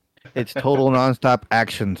 It's total nonstop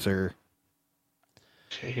action, sir.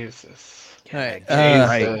 Jesus. All right.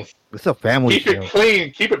 Jesus. It's a family Keep show. it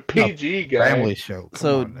clean. Keep it PG, guys. Family show. Come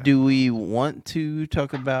So, on now. do we want to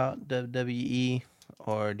talk about WWE,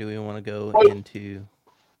 or do we want to go Well, into?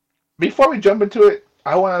 Before we jump into it,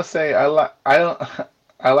 I want to say I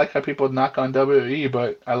like how people knock on WWE,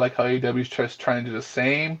 but I like how AEW is just trying to do the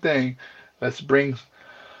same thing. Let's bring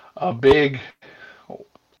a big,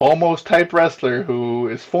 almost type wrestler who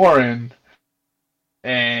is foreign,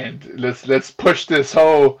 and let's push this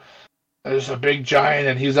whole. There's a big giant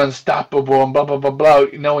and he's unstoppable and blah blah blah blah.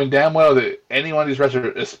 Knowing damn well that any one of these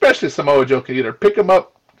wrestlers, especially Samoa Joe, can either pick him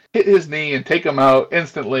up, hit his knee, and take him out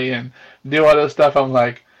instantly, and do all this stuff. I'm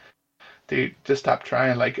like, dude, just stop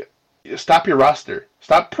trying. Like, stop your roster.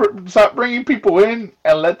 Stop bringing people in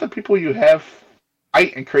and let the people you have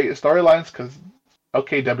fight and create storylines. Because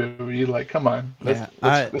okay, WWE, like, come on, let's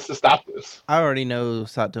just stop this. I already know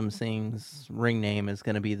Saddam Singh's ring name is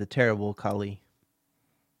going to be the Terrible Kali.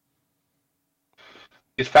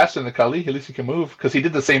 He's faster than the Kali. At least he can move because he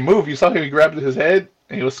did the same move. You saw him. He grabbed his head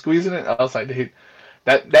and he was squeezing it. I was like, dude,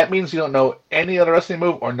 that means you don't know any other wrestling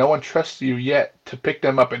move, or no one trusts you yet to pick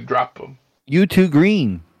them up and drop them. You too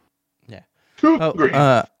green. Yeah. Green.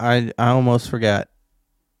 I almost forgot.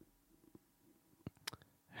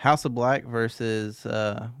 House of Black versus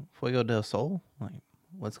Fuego del Sol. Like,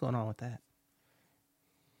 what's going on with that?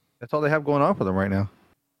 That's all they have going on for them right now.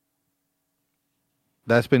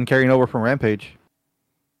 That's been carrying over from Rampage.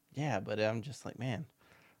 Yeah, but I'm just like, man,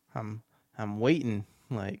 I'm waiting.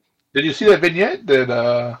 Like, Did you see that vignette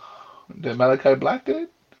that Malachi Black did?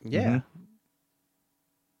 yeah. Mhm.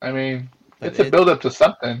 I mean, But it's a build up to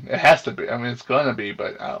something. It has to be. I mean, it's gonna be.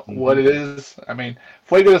 But what it is, I mean,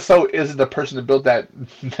 Fuego del Sol isn't the person to build that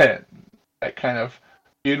kind of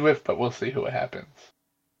feud with. But we'll see who it happens.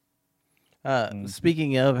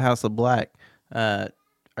 Speaking of House of Black, are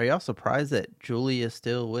y'all surprised that Julie is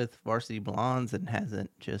still with Varsity Blondes and hasn't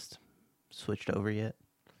just switched over yet?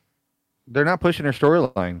 They're not pushing her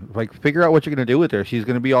storyline. Like, figure out what you're gonna do with her. She's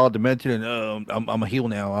gonna be all demented and I'm a heel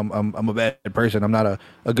now. I'm a bad person. I'm not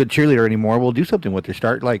a good cheerleader anymore. We'll do something with her.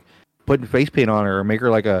 Start like putting face paint on her, or make her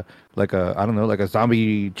like a I don't know, like a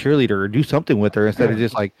zombie cheerleader, or do something with her instead of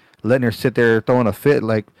just like letting her sit there throwing a fit.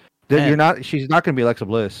 Like, she's not gonna be Alexa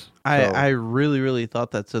Bliss. I really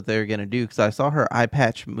thought that's what they were gonna do, because I saw her eye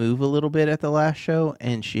patch move a little bit at the last show,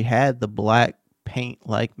 and she had the black paint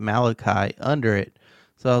like Malachi under it.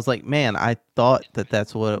 So I was like, man, I thought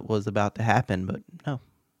that's what was about to happen, but no.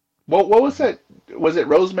 What was that? Was it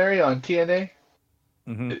Rosemary on TNA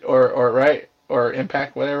or right or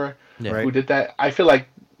Impact, whatever? Yeah. Right. Who did that? I feel like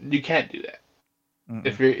you can't do that.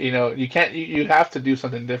 If you're, you can't. You have to do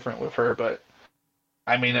something different with her. But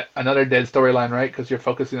I mean, another dead storyline, right? Because you're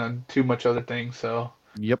focusing on too much other things. So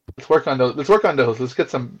Yep. let's work on those. Let's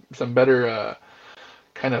get some better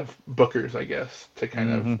kind of bookers, I guess, to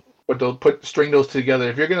kind of string those together.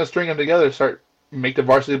 If you're gonna string them together, make the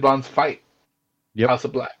Varsity Blondes fight. Yep. House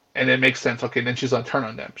of Black, and it makes sense. Okay, then she's gonna turn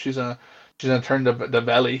on them. She's gonna turn the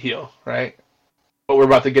Valley heel, right? What we're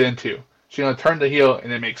about to get into. She's gonna turn the heel,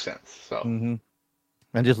 and it makes sense. So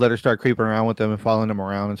And just let her start creeping around with them and following them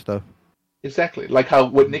around and stuff. exactly like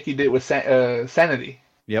what Nikki did with Sanity.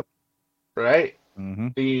 Yep. Right. Mm-hmm.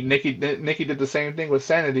 Nikki did the same thing with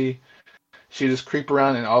Sanity. She just creep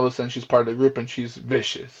around, and all of a sudden she's part of the group, and she's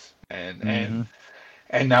vicious, and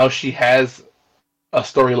now she has a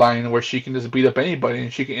storyline where she can just beat up anybody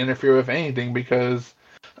and she can interfere with anything because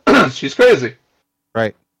she's crazy.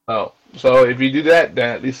 Right. Oh, So if you do that,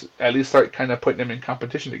 then at least start kind of putting them in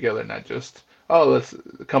competition together, not just let's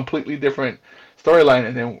completely different storyline,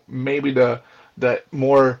 and then maybe the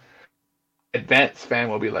more advanced fan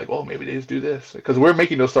will be like, oh, maybe they just do this because we're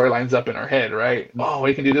making those storylines up in our head, right? Oh,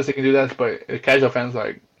 we can do this, we can do that, but a casual fan's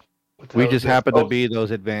like, what the We hell is just this? happen to Oh, be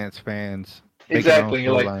those advanced fans making our own exactly. And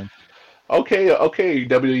you're like, storylines. okay,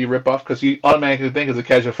 WWE ripoff, because you automatically think as a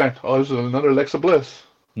casual fan, oh, this is another Alexa Bliss.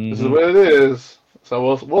 This is Mm-hmm. what it is.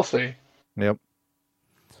 So we'll see. Yep.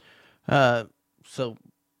 So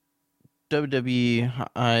WWE,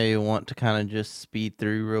 I want to kind of just speed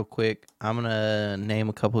through real quick. I'm gonna name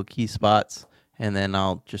a couple of key spots, and then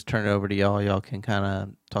I'll just turn it over to y'all. Y'all can kind of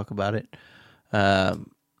talk about it.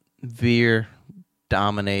 Veer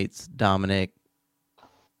dominates Dominic,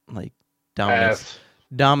 like dominates Pass.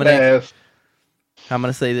 Dominic. Pass. I'm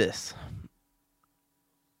gonna say this: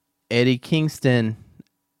 Eddie Kingston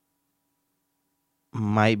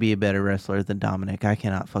might be a better wrestler than Dominic. I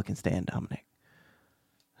cannot fucking stand Dominic.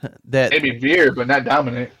 That Maybe Veer, but not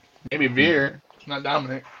Dominic. Maybe Veer, not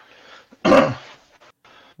Dominic.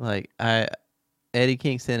 like Eddie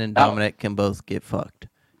Kingston and Now, Dominic can both get fucked.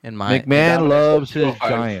 In my McMahon Dominic's loves like his 205.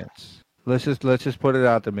 giants. Let's just put it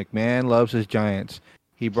out there. McMahon loves his giants.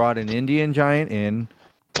 He brought an Indian giant in,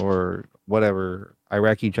 or whatever,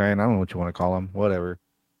 Iraqi giant. I don't know what you want to call him. Whatever.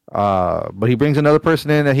 But he brings another person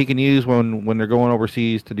in that he can use when they're going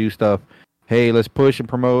overseas to do stuff. Hey, let's push and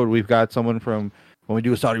promote. We've got someone from when we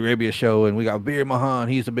do a Saudi Arabia show, and we got Veer Mahan.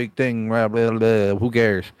 He's a big thing. Blah, blah, blah. Who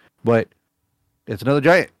cares? But it's another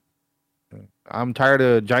giant. I'm tired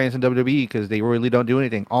of giants in WWE because they really don't do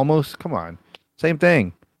anything. Almost, come on, same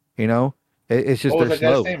thing. You know, it's just What was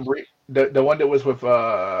they're that guy's slow. name? The one that was with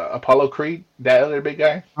Apollo Creed, that other big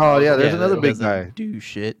guy. Oh yeah, there's yeah, another that big doesn't guy. do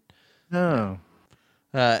shit. No,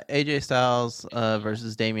 AJ Styles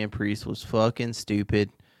versus Damian Priest was fucking stupid.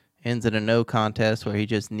 Ends in a no contest where he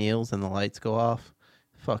just kneels and the lights go off.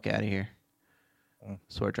 Fuck out of here.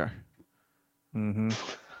 Swear jar. mm-hmm.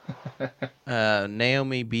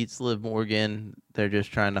 Naomi beats Liv Morgan. They're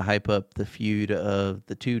just trying to hype up the feud of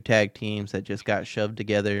the two tag teams that just got shoved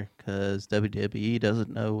together because WWE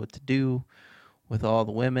doesn't know what to do with all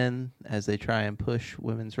the women as they try and push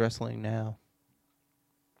women's wrestling now.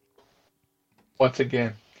 Once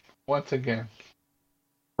again.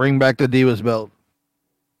 Bring back the Divas belt.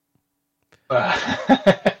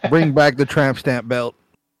 Bring back the Tramp Stamp belt.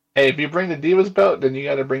 Hey, if you bring the Divas belt, then you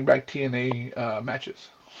got to bring back TNA matches.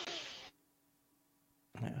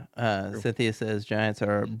 Cynthia says Giants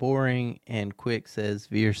are boring, and Quick says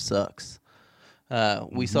Veer sucks.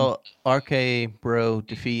 We saw RK Bro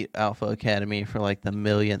defeat Alpha Academy for like the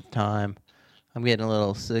millionth time. I'm getting a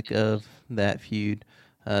little sick of that feud.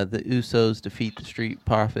 The Usos defeat the Street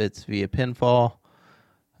Profits via pinfall.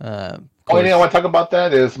 Only thing I want to talk about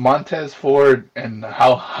that is Montez Ford and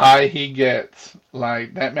how high he gets.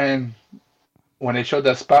 Like that man, when they showed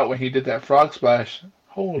that spot when he did that frog splash,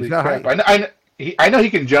 holy He's got crap! height. I know he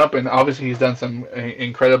can jump, and obviously he's done some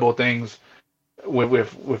incredible things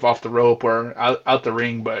with off the rope or out the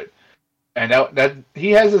ring. But that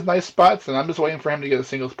he has his nice spots, and I'm just waiting for him to get a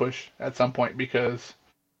singles push at some point because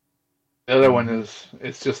the other one is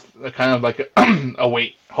it's just a kind of like a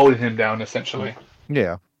weight holding him down essentially.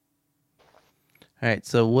 Yeah. All right,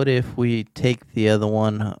 so what if we take the other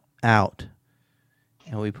one out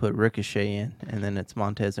and we put Ricochet in, and then it's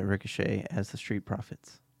Montez and Ricochet as the Street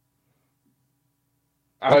Profits?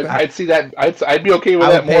 Okay. I'd see that. I'd be okay with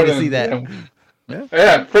I that would more pay to than see that.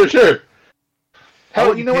 Yeah, for sure. I Hell,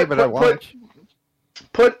 wouldn't you know pay, what? but I watch.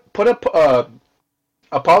 Put up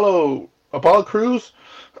Apollo Cruz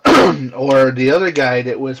or the other guy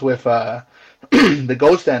that was with the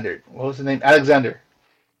Gold Standard. What was his name? Alexander.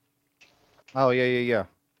 Oh yeah.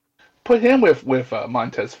 Put him with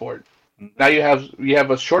Montez Ford. Now you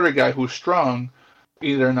have a shorter guy who's strong,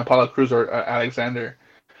 either in Apollo Cruz or Alexander,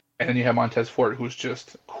 and then you have Montez Ford who's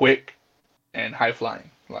just quick and high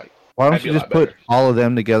flying. Like Why don't that'd be you a just lot better. put all of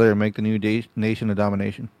them together and make the new Nation of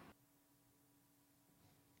Domination?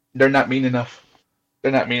 They're not mean enough.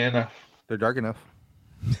 They're They're dark enough.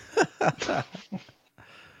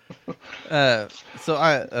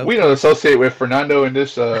 So we don't associate with Fernando in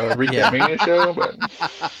this Recap Mania show, but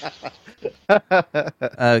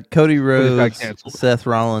Cody got Rhodes, canceled. Seth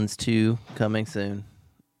Rollins 2 coming soon.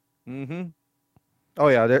 Mm-hmm. Oh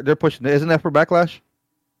yeah, they're pushing. Isn't that for Backlash?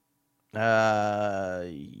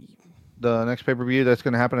 The next pay per view that's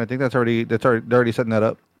going to happen. I think they're already setting that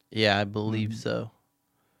up. Yeah, I believe so.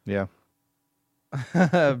 Yeah.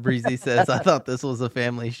 Breezy says, I thought this was a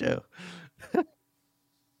family show.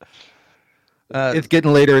 It's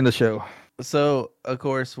getting later in the show. So, of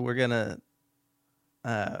course, we're going to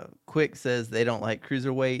Quick says they don't like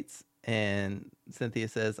cruiserweights, and Cynthia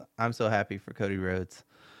says I'm so happy for Cody Rhodes.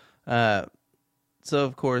 So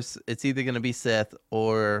of course it's either going to be Seth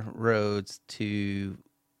or Rhodes to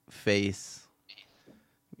face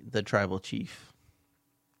the tribal chief.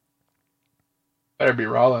 Better be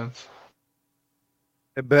Rollins.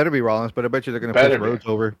 It better be Rollins, but I bet you they're going to Better push be. Rhodes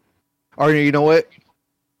over. Or you know what?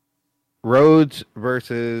 Rhodes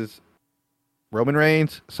versus Roman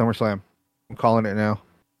Reigns, SummerSlam. I'm calling it now.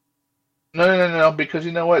 No, because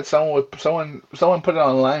you know what? Someone put it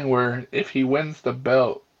online where if he wins the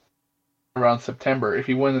belt around September, if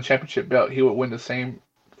he wins the championship belt, he would win the same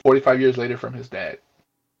 45 years later from his dad.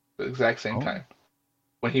 The exact same time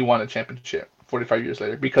when he won a championship 45 years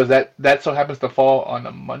later, because that so happens to fall on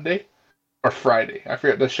a Monday or Friday. I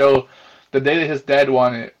forget the day that his dad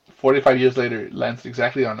won it 45 years later lands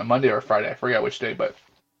exactly on a Monday or a Friday. I forget which day, but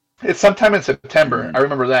it's sometime in September. I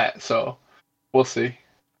remember that, so we'll see.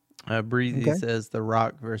 Breezy says The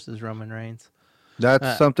Rock versus Roman Reigns.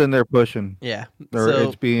 That's something they're pushing. Yeah. Or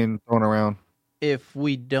it's being thrown around. If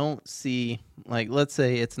we don't see, like, let's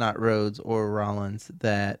say it's not Rhodes or Rollins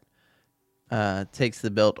that takes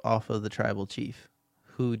the belt off of the tribal chief,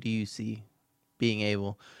 who do you see being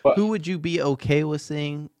able? Who would you be okay with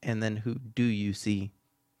seeing, and then who do you see?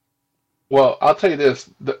 Well, I'll tell you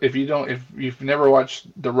this: if you've never watched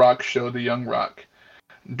The Rock show, The Young Rock,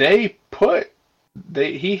 he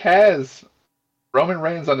has Roman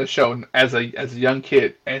Reigns on the show as a young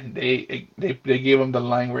kid, and they gave him the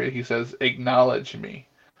line where he says, "Acknowledge me,"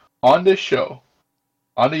 on this show,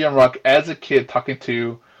 on the Young Rock as a kid talking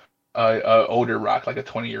to a older Rock, like a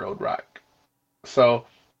 20-year-old Rock. So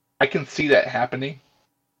I can see that happening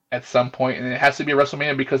at some point, and it has to be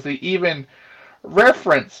WrestleMania because they even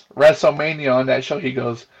reference WrestleMania on that show. He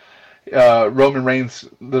goes, Roman Reigns,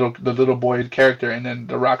 the little boy character, and then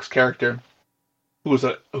The Rock's character, who's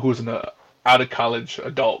an out of college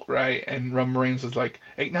adult, right? And Roman Reigns is like,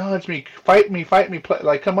 acknowledge me, fight me,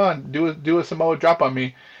 like, come on, do a Samoa drop on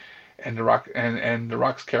me. And The Rock and The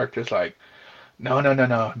Rock's character is like, no,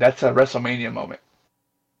 that's a WrestleMania moment.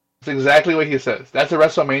 That's exactly what he says. That's a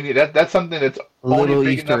WrestleMania. That's something that's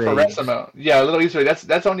only big enough for WrestleMania. Yeah, a little Easter egg.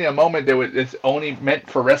 That's only a moment it's only meant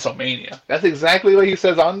for WrestleMania. That's exactly what he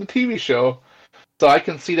says on the TV show. So I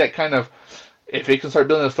can see that kind of, if he can start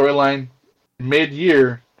building a storyline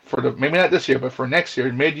mid-year maybe not this year, but for next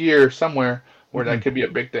year, mid-year somewhere where that could be a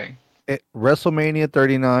big thing. WrestleMania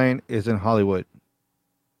 39 is in Hollywood.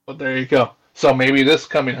 Well, there you go. So maybe this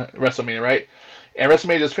coming WrestleMania, right? And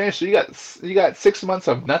WrestleMania just finished. So you got 6 months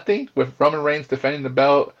of nothing with Roman Reigns defending the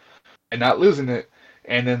belt and not losing it.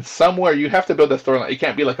 And then somewhere you have to build a storyline. It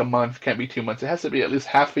can't be like a month, can't be 2 months. It has to be at least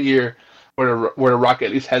half a year where the Rock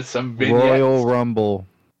at least has some vignettes. Royal Rumble.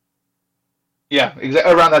 Yeah,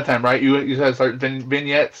 exactly around that time, right? You have to start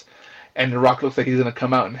vignettes, and The Rock looks like he's gonna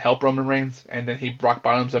come out and help Roman Reigns, and then he rock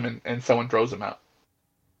bottoms him, and someone throws him out,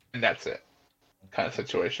 and that's it, kind of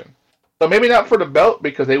situation. So maybe not for the belt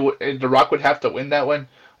because The Rock would have to win that one,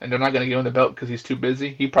 and they're not gonna give him the belt because he's too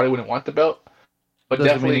busy. He probably wouldn't want the belt, but doesn't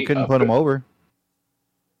definitely mean he couldn't put him over.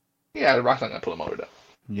 Yeah, The Rock's not gonna pull him over though.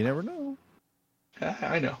 You never know.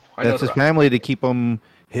 I know. That's his family to keep him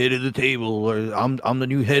head of the table, or I'm the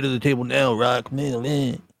new head of the table now, Rock.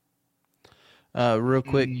 Man. Real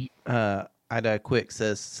quick, Ida Quick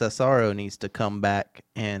says Cesaro needs to come back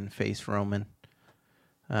and face Roman.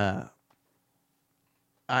 I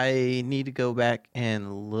need to go back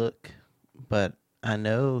and look, but I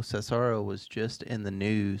know Cesaro was just in the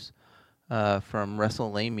news from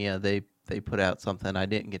WrestleMania. They put out something. I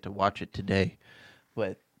didn't get to watch it today,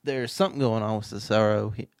 but there's something going on with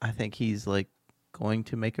Cesaro. I think he's like going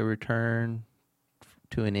to make a return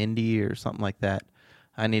to an indie or something like that.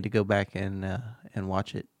 I need to go back and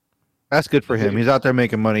watch it. That's good for him. He's out there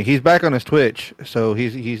making money. He's back on his Twitch, so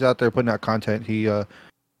he's out there putting out content.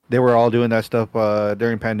 They were all doing that stuff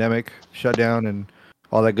during pandemic shutdown and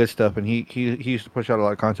all that good stuff, and he used to push out a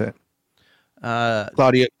lot of content.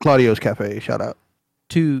 Claudio's Cafe, shout out.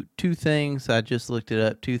 Two things, I just looked it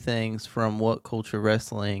up. 2 things from What Culture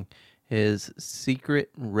Wrestling is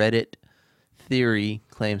secret Reddit theory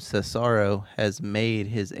claims Cesaro has made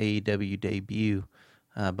his AEW debut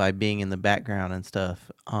by being in the background and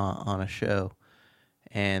stuff on a show.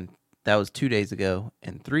 And that was 2 days ago.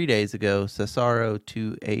 And 3 days ago, Cesaro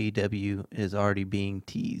to AEW is already being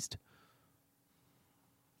teased.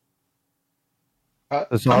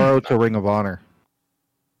 Cesaro to Ring of Honor.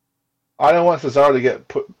 I don't want Cesaro to get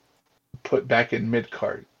put back in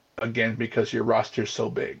mid-card again because your roster's so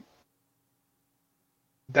big.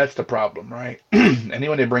 That's the problem, right?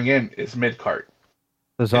 Anyone they bring in is mid-card.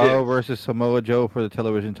 Cesaro versus Samoa Joe for the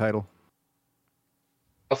television title.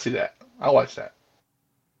 I'll see that. I'll watch that.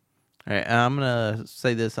 All right, I'm gonna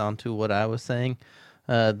say this on to what I was saying.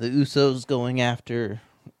 The Usos going after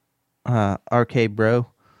RK Bro,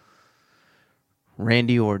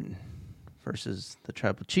 Randy Orton versus the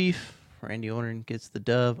Tribal Chief. Randy Orton gets the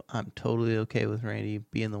dub. I'm totally okay with Randy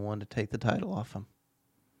being the one to take the title off him.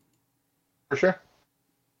 For sure.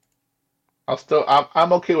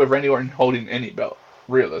 I'm okay with Randy Orton holding any belt,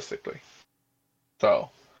 realistically. So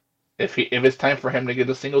if it's time for him to get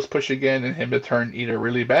a singles push again and him to turn either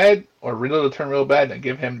really bad or Riddle to turn real bad and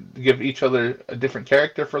give each other a different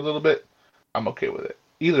character for a little bit, I'm okay with it.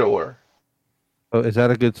 Either or. Oh, is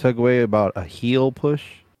that a good segue about a heel push?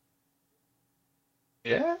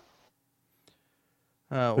 Yeah.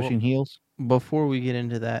 Pushing heels? Before we get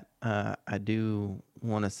into that, I do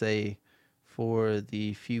want to say for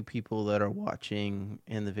the few people that are watching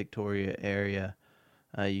in the Victoria area,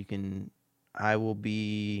 I will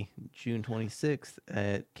be June 26th.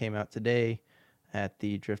 It came out today at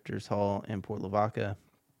the Drifters Hall in Port Lavaca.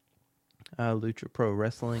 Lucha Pro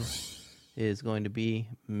Wrestling is going to be.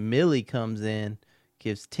 Millie comes in,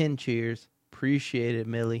 gives 10 cheers. Appreciate it,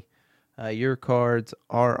 Millie. Your cards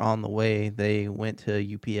are on the way. They went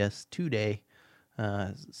to UPS today,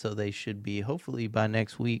 so they should be hopefully by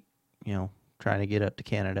next week, trying to get up to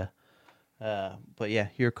Canada. But yeah,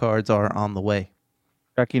 your cards are on the way.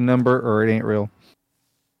 Tracking number or it ain't real?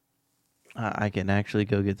 I can actually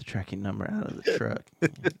go get the tracking number out of the truck.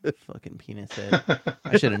 Fucking penis head.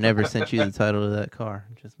 I should have never sent you the title of that car.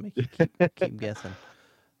 Just make you keep guessing.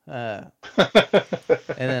 And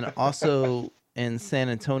then also in San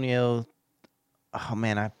Antonio, oh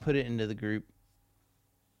man, I put it into the group.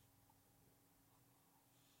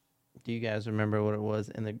 Do you guys remember what it was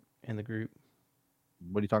in the group?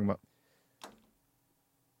 What are you talking about?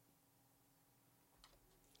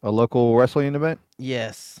 A local wrestling event?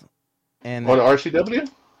 Yes. And the RCW?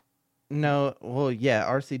 No, well, yeah,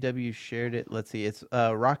 RCW shared it. Let's see, it's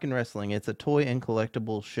Rockin' Wrestling. It's a toy and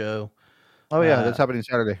collectible show. Oh yeah, that's happening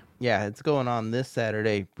Saturday. Yeah, it's going on this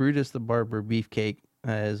Saturday. Brutus the Barber Beefcake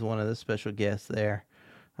is one of the special guests there.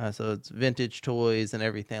 So it's vintage toys and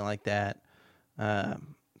everything like that.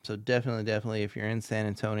 So definitely, if you're in San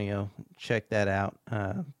Antonio, check that out.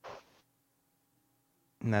 And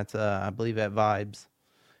that's, I believe, at Vibes.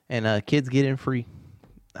 And kids get in free.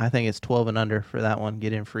 I think it's 12 and under for that one.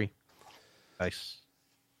 Get in free. Nice.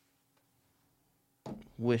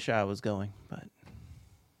 Wish I was going, but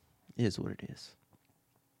it is what it is.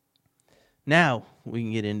 Now we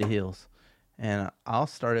can get into heels. And I'll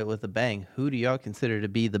start it with a bang. Who do y'all consider to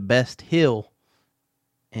be the best heel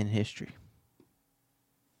in history?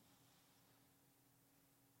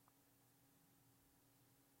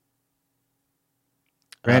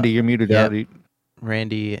 Randy, you're muted out.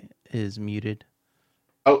 Randy is muted.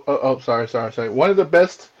 Oh, sorry. One of the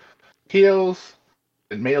best heels.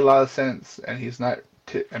 It made a lot of sense, and he's not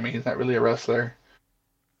really a wrestler,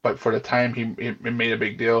 but for the time, it made a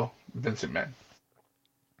big deal. Vincent McMahon.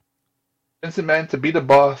 Vincent McMahon to be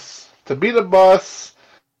the boss,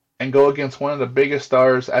 and go against one of the biggest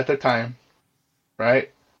stars at the time,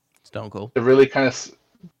 right? Stone Cold. To really kind of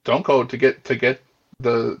Stone Cold to get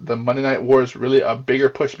the Monday Night Wars really a bigger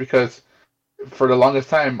push, because for the longest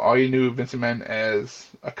time, all you knew Vincent McMahon as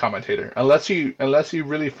a commentator. Unless you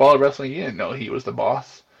really followed wrestling, you didn't know he was the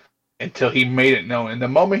boss until he made it known. And the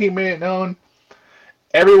moment he made it known,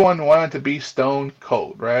 everyone wanted to be Stone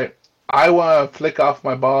Cold, right? I want to flick off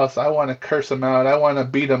my boss. I want to curse him out. I want to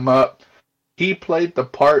beat him up. He played the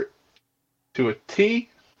part to a T.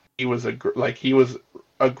 He was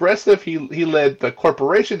aggressive. He led the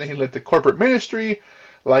corporation, and he led the corporate ministry.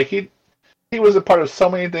 Like he was a part of so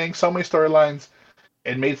many things, so many storylines.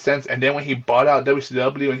 It made sense. And then when he bought out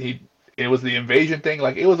WCW and it was the invasion thing,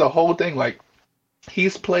 like it was a whole thing. Like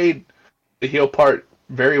he's played the heel part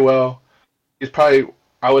very well. He's probably,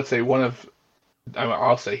 I would say,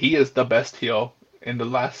 I'll say he is the best heel in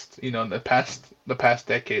the past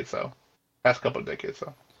decade, so past couple of decades.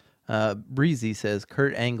 So Breezy says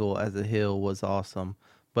Kurt Angle as a heel was awesome,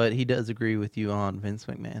 but he does agree with you on Vince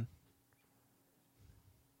McMahon.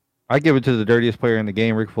 I give it to the dirtiest player in the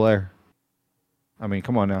game, Ric Flair. I mean,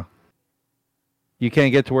 come on now. You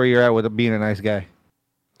can't get to where you're at with being a nice guy.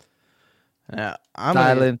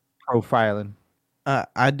 I'm profiling.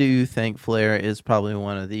 I do think Flair is probably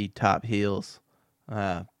one of the top heels,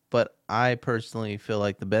 but I personally feel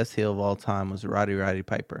like the best heel of all time was Roddy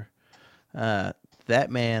Piper.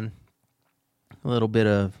 That man, a little bit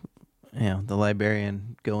of the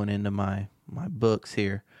librarian going into my books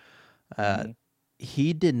here.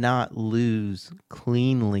 He did not lose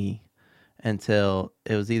cleanly until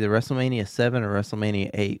it was either WrestleMania 7 or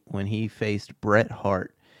WrestleMania 8 when he faced Bret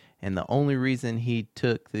Hart and the only reason he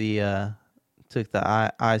took the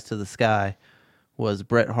eyes to the sky was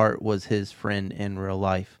Bret Hart was his friend in real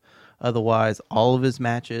life. Otherwise, all of his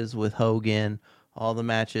matches with Hogan, all the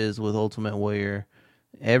matches with Ultimate Warrior,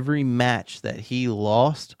 every match that he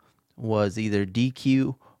lost was either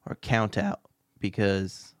DQ or count out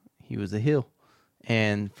because he was a heel.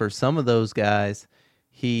 And for some of those guys,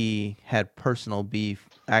 he had personal beef,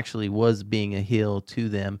 actually was being a heel to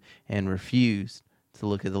them and refused to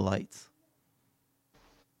look at the lights.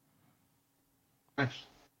 Nice.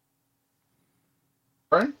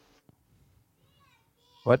 Right?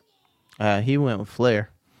 What? He went with Flair.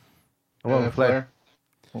 I went with Flair.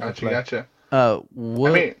 Gotcha.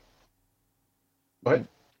 What? I mean, what?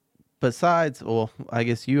 Besides, well, I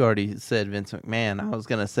guess you already said Vince McMahon. I was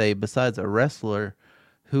gonna say, besides a wrestler,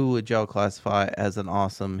 who would y'all classify as an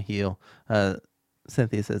awesome heel?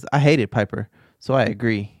 Cynthia says, I hated Piper, so I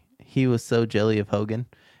agree. He was so jelly of Hogan,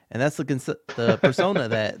 and that's the persona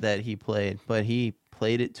that he played, but he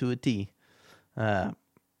played it to a T.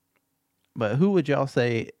 But who would y'all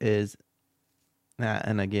say is?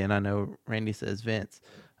 And again, I know Randy says Vince.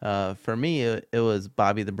 For me, it was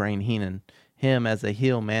Bobby the Brain Heenan. Him as a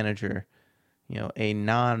heel manager, a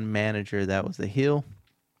non-manager that was a heel.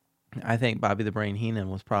 I think Bobby the Brain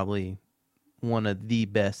Heenan was probably one of the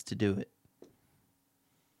best to do it.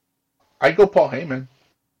 I'd go Paul Heyman.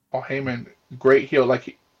 Paul Heyman, great heel.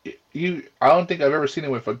 Like I don't think I've ever seen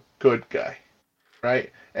him with a good guy,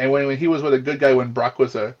 right? And when he was with a good guy, when Brock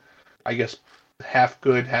was I guess, half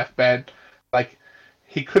good, half bad, like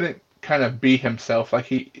he couldn't kind of be himself. Like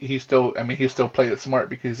he still, I mean, he still played it smart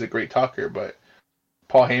because he's a great talker. But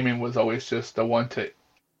Paul Heyman was always just the one to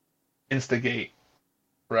instigate,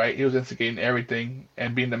 right? He was instigating everything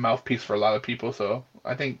and being the mouthpiece for a lot of people. So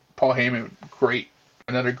I think Paul Heyman,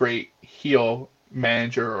 another great heel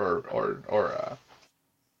manager or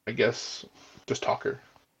I guess just talker.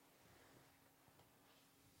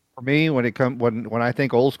 For me, when I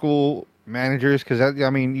think old school managers, because I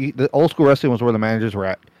mean the old school wrestling was where the managers were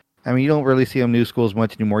at. I mean, you don't really see them new schools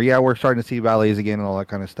much anymore. Yeah, we're starting to see valets again and all that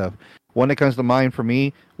kind of stuff. One that comes to mind for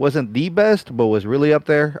me wasn't the best, but was really up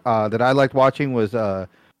there that I liked watching was Luna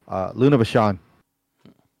Vachon.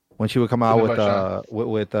 When she would come out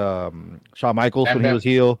with Shawn Michaels Bam when Bam. he was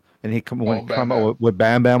heel, and he come out with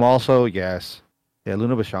Bam Bam also. Yes, yeah,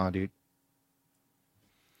 Luna Vachon, dude.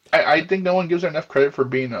 I think no one gives her enough credit for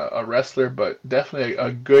being a wrestler, but definitely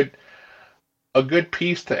a good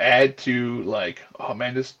piece to add to, like, oh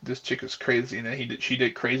man, this chick is crazy, and then she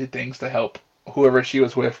did crazy things to help whoever she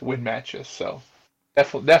was with win matches. So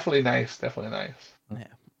definitely nice. Yeah,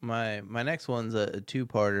 my next one's a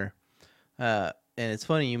two-parter, and it's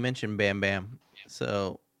funny you mentioned Bam Bam.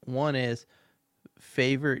 So one is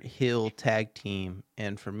favorite heel tag team,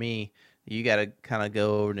 and for me, you got to kind of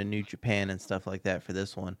go over to New Japan and stuff like that for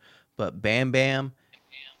this one. But Bam Bam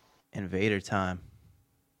and Vader Time.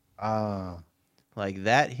 Like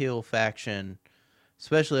that heel faction,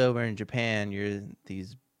 especially over in Japan, you're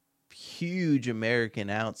these huge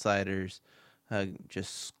American outsiders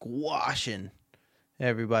just squashing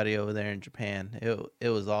everybody over there in Japan. It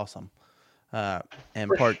was awesome.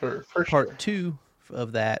 And part two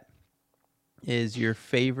of that is your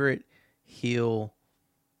favorite heel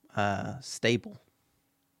stable.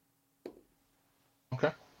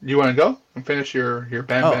 Okay, you want to go and finish your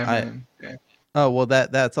Bam Bam? Yeah. Oh well,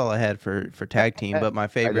 that's all I had for tag team. But my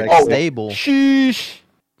favorite stable,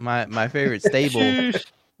 my favorite stable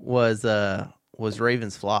was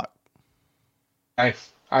Raven's Flock.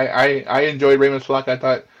 Nice. I enjoyed Raven's Flock. I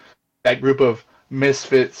thought that group of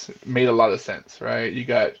misfits made a lot of sense. Right? You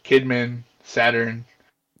got Kidman, Saturn,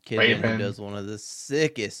 Kidman, who does one of the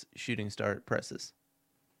sickest shooting star presses.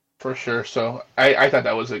 For sure. So I thought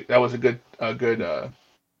that was a good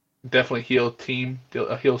definitely heel team,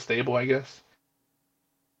 a heel stable, I guess.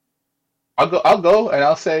 I'll go and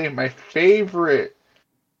I'll say my favorite.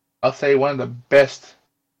 I'll say one of the best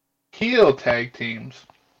heel tag teams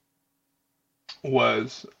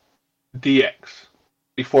was DX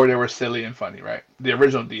before they were silly and funny, right? The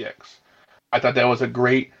original DX. I thought that was a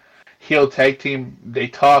great heel tag team. They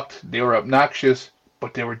talked, they were obnoxious,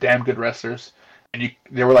 but they were damn good wrestlers, and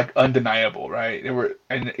they were like undeniable, right? They were,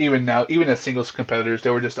 and even now, even as singles competitors, they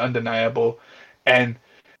were just undeniable, and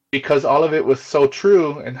because all of it was so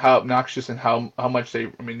true and how obnoxious and how much they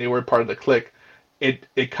were part of the clique, it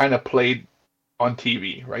kind of played on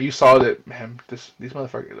TV, right? You saw that, man, these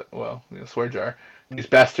motherfuckers, well, swear jar, these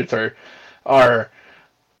bastards are,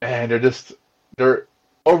 and they're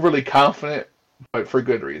overly confident, but for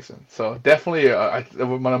good reason. So definitely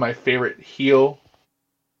one of my favorite heel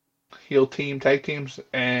heel team, tag teams,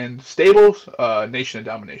 and stables, Nation of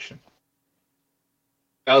Domination.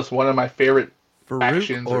 That was one of my favorite Farouk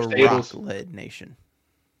factions or or stables. Rock-led Nation?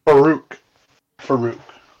 Farouk.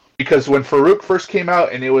 Because when Farouk first came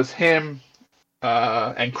out, and it was him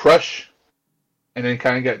and Crush, and then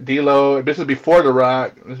kind of got D'Lo. This is before The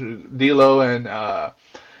Rock. This is D'Lo, and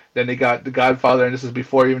then they got the Godfather, and this is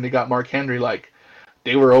before even they got Mark Henry. Like,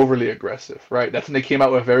 they were overly aggressive, right? That's when they came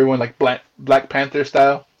out with everyone like Black Panther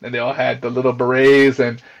style, and they all had the little berets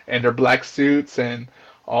and their black suits and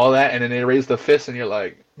all that, and then they raised the fist, and you're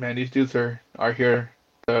like, man, these dudes are here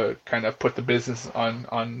to kind of put the business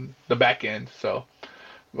on the back end. So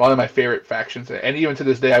one of my favorite factions, and even to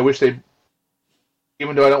this day, I wish they,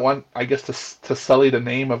 even though I don't want, I guess, to sully the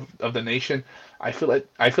name of the Nation, I feel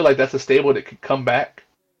like that's a stable that could come back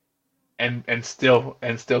and still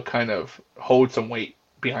kind of hold some weight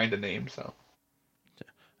behind the name. So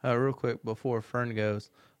Real quick before Fern goes,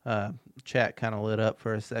 chat kind of lit up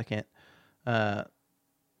for a second.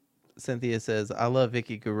 Cynthia says, "I love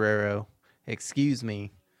Vicky Guerrero. Excuse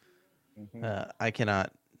me, I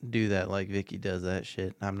cannot do that like Vicky does that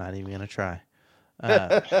shit. I'm not even gonna try."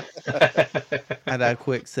 And I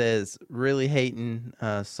quick says, "Really hating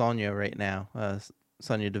Sonya right now.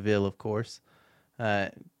 Sonya Deville, of course."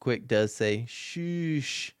 Quick does say,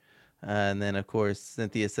 "Shoosh," and then of course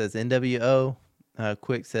Cynthia says, "NWO."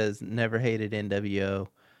 Quick says, "Never hated NWO."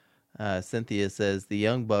 Cynthia says, "The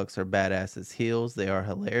Young Bucks are badass as heels. They are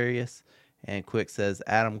hilarious." And Quick says,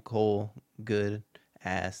 "Adam Cole, good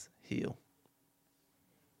ass heel."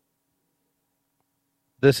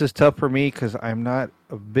 This is tough for me because I'm not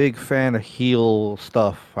a big fan of heel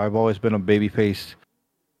stuff. I've always been a babyface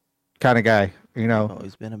kind of guy, you know. I've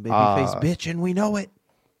always been a babyface bitch, and we know it.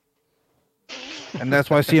 And that's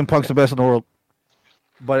why CM Punk's the best in the world.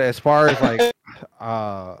 But as far as like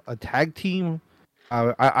a tag team,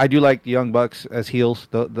 I do like the Young Bucks as heels.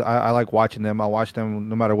 I like watching them. I watch them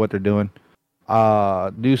no matter what they're doing.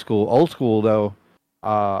 New school, old school though.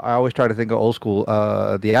 I always try to think of old school.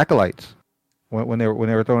 The Acolytes when they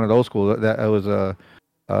were throwing it old school. That was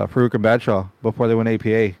Farouk and Badshaw before they went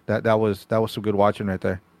APA. That was some good watching right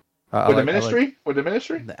there. With the Ministry?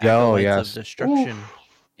 The Yo, Acolytes yes. of Destruction.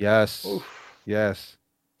 Yes. Oof. Yes.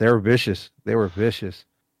 They were vicious.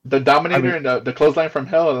 The Dominator and the Clothesline from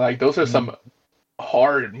Hell, like those are some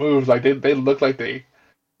hard moves. Like they look like they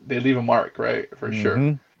leave a mark, right? For sure.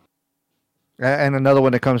 And another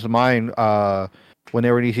one that comes to mind when they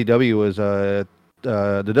were in ECW was the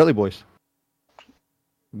Dudley Boys.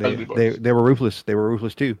 They were ruthless. They were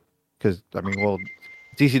ruthless too. Because I mean, well,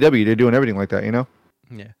 it's ECW. They're doing everything like that, you know.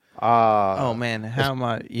 Yeah. Oh man, how am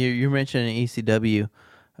I? You're mentioning ECW.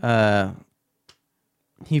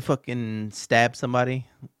 He fucking stabbed somebody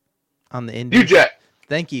on the indie. New Jack.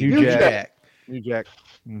 Thank you, New Jack. New Jack.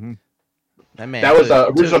 Mm-hmm. That man. That was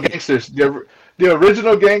original gangsters. The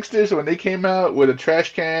original gangsters when they came out with a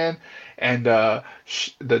trash can and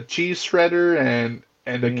the cheese shredder and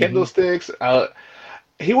the candlesticks.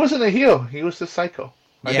 He wasn't a heel. He was just psycho.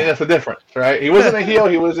 I think that's the difference, right? He wasn't a heel.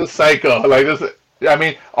 He was just psycho. Like this. I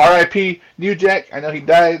mean, R.I.P. New Jack. I know he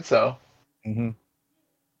died. So.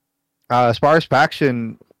 As far as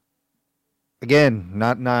faction, again,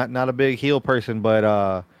 not a big heel person,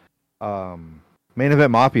 but Main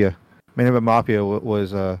Event Mafia. Main Event Mafia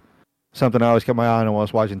was something I always kept my eye on when I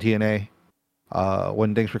was watching TNA.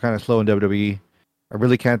 When things were kind of slow in WWE, I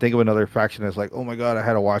really can't think of another faction that's like, oh my god, I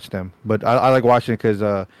had to watch them. But I like watching it because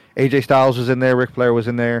AJ Styles was in there, Ric Flair was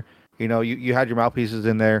in there. You know, you had your mouthpieces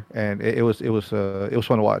in there, and it was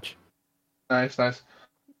fun to watch. Nice.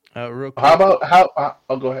 Real quick, How about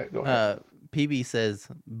oh, go ahead. PB says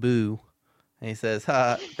boo, and he says,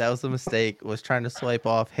 "Ha, that was a mistake. Was trying to swipe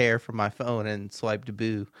off hair from my phone and swiped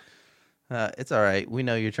boo. It's all right. We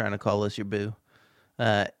know you're trying to call us your boo."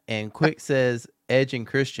 And Quick says Edge and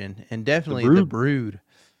Christian, and definitely the Brood.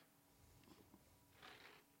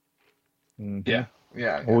 Yeah.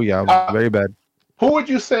 Oh yeah, very bad. Who would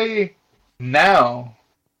you say now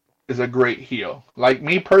is a great heel? Like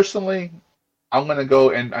me personally, I'm gonna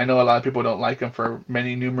go, and I know a lot of people don't like him for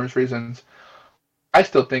many numerous reasons. I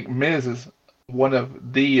still think Miz is one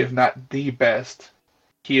of the, if not the best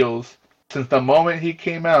heels since the moment he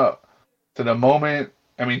came out to the moment,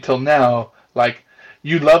 I mean, till now. Like,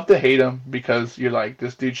 you love to hate him because you're like,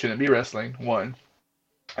 this dude shouldn't be wrestling. One,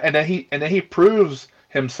 and then he proves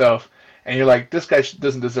himself, and you're like, this guy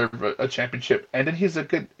doesn't deserve a championship. And then he's a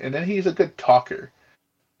good talker.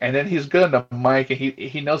 And then he's good on the mic, and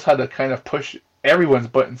he knows how to kind of push everyone's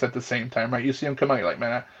buttons at the same time, right? You see him come out, you're like,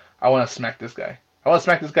 man, I want to smack this guy. I want to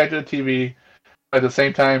smack this guy to the TV. But at the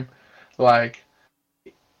same time, like,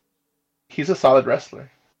 he's a solid wrestler.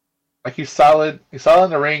 Like he's solid. He's solid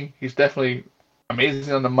in the ring. He's definitely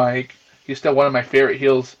amazing on the mic. He's still one of my favorite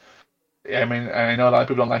heels. I mean, I know a lot of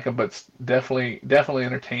people don't like him, but it's definitely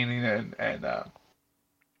entertaining, and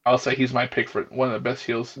I'll say he's my pick for one of the best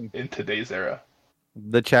heels in today's era.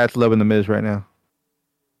 The chat's loving the Miz right now.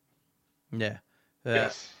 Yeah.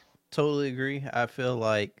 Yes. Totally agree. I feel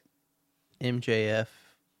like MJF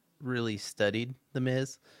really studied The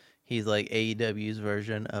Miz. He's like AEW's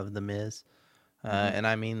version of The Miz. And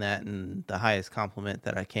I mean that in the highest compliment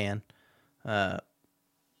that I can.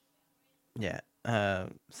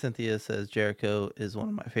 Cynthia says Jericho is one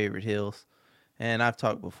of my favorite heels. And I've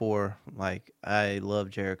talked before, like, I love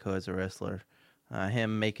Jericho as a wrestler.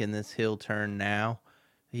 Him making this heel turn now,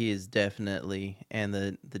 he is definitely, and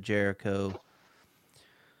the Jericho,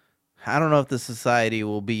 I don't know if the society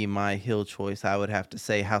will be my heel choice. I would have to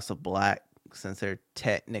say House of Black, since they're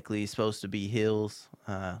technically supposed to be heels.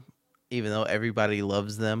 Even though everybody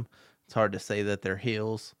loves them, it's hard to say that they're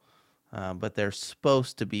heels. But they're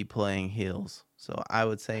supposed to be playing heels. So I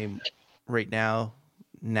would say right now,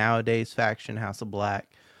 nowadays faction, House of Black.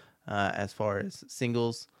 As far as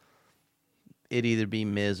singles, it'd either be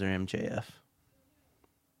Miz or MJF.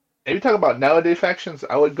 If you talk about nowadays factions,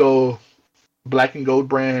 I would go Black and Gold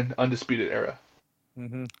brand, Undisputed Era.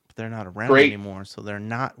 But they're not around anymore, so they're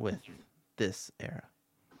not with this era.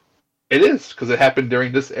 It is, because it happened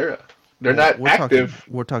during this era. They're not active.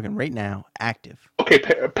 We're talking right now, active. Okay,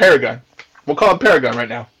 Paragon. We'll call him Paragon right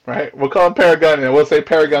now, right? We'll call him Paragon, and we'll say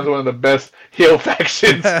Paragon's one of the best heel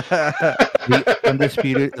factions. The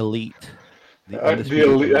Undisputed Elite. The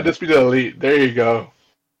Undisputed Elite. There you go.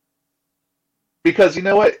 Because you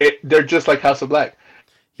know what? They're just like House of Black.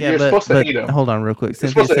 Yeah, You're supposed to hate them. Hold on real quick.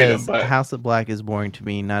 Cynthia says House of Black is boring to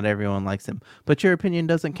me. Not everyone likes him. But your opinion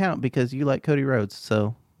doesn't count because you like Cody Rhodes,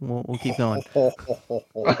 so we'll keep going.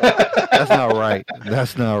 That's not right.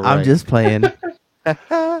 That's not right. I'm just playing.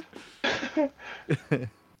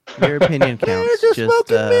 Your opinion counts.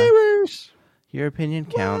 Your opinion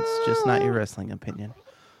counts, just not your wrestling opinion.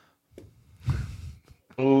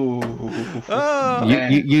 Ooh. Oh,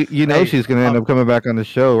 you know she's gonna end up coming back on the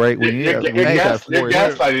show, right? You're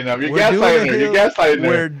gaslighting them. You're gaslighting her.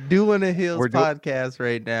 We're doing a heels podcast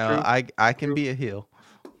right now. I can be a heel.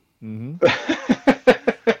 Mm-hmm.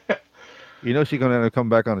 You know she's gonna end up coming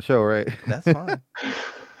back on the show, right? That's fine.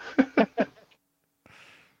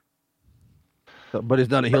 But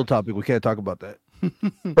it's not a heel topic. We can't talk about that.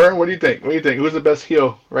 Bern, what do you think? Who's the best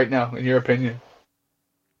heel right now, in your opinion?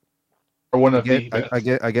 Or one of the best?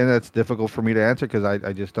 Again, that's difficult for me to answer because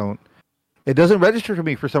I just don't. It doesn't register for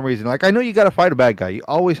me for some reason. Like, I know you got to fight a bad guy. You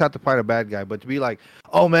always have to fight a bad guy. But to be like,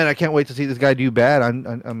 oh man, I can't wait to see this guy do bad.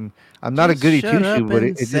 I'm not a goody two shoe. But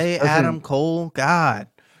it say just Adam Cole, God,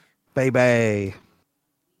 baby.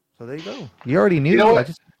 So there you go. You already knew. You know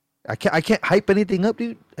what? I can't hype anything up,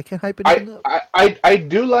 dude. I can't hype anything up. I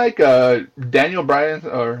do like Daniel Bryan's,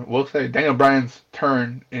 or we'll say Daniel Bryan's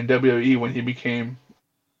turn in WWE when he became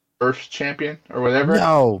Earth's champion or whatever.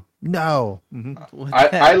 No. Mm-hmm.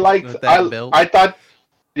 I thought,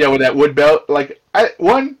 yeah, with that wood belt. Like, I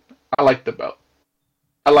liked the belt.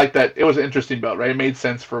 I like that. It was an interesting belt, right? It made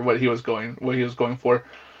sense for what he was going for.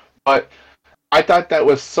 But I thought that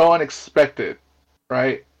was so unexpected,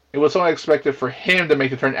 right? It was so unexpected for him to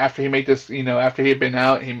make the turn after he made this, after he had been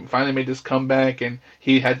out, he finally made this comeback, and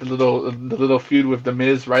he had the little feud with The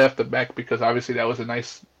Miz right off the back, because obviously that was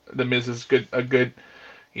The Miz is a good,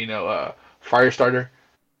 fire starter.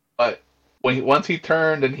 But once he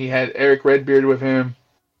turned and he had Eric Redbeard with him,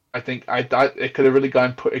 I thought it could have really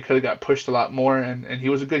got pushed a lot more, and he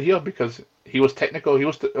was a good heel because he was technical.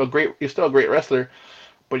 He's still a great wrestler,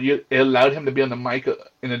 but it allowed him to be on the mic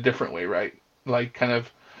in a different way, right? Like, kind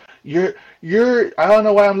of, I don't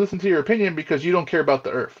know why I'm listening to your opinion, because you don't care about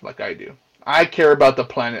the earth like I do. I care about the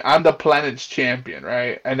planet. I'm the planet's champion,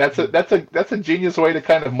 right? And that's a genius way to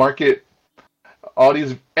kind of market all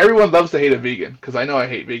these. Everyone loves to hate a vegan, because I know I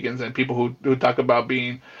hate vegans and people who talk about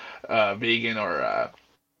being vegan or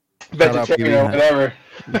vegetarian or whatever.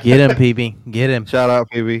 Get him, PB. Get him. Shout out,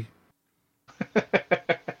 PB.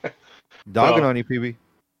 Dogging on you, PB.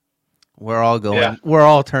 We're all going. Yeah. We're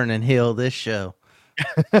all turning heel this show.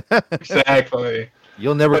 Exactly.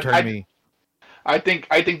 You'll never turn me. I think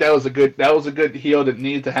that was a good heel that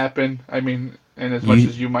needed to happen. I mean, and as much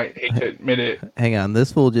as you might hate to admit it. Hang on,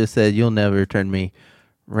 this fool just said you'll never turn me.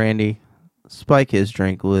 Randy, spike his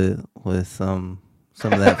drink with some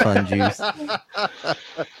of that fun juice.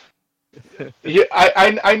 Yeah,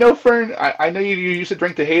 I know, Fern. I know you used to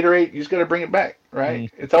drink the Haterade. You just gotta bring it back,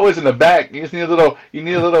 right? It's always in the back. You just need a little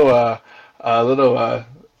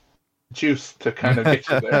juice to kind of get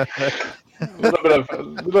you there.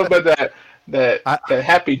 little bit of that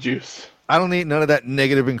happy juice. I don't need none of that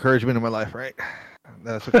negative encouragement in my life, right?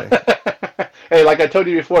 That's okay. Hey, like I told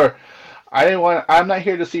you before, I'm not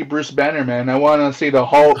here to see Bruce Banner, man. I want to see the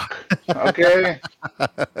Hulk. Okay.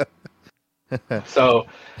 So,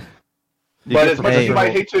 but as much as you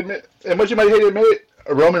might hate to admit,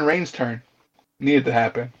 a Roman Reigns turn needed to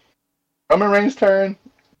happen. Roman Reigns turn,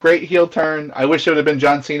 great heel turn. I wish it would have been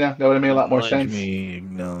John Cena. That would have made a lot more sense.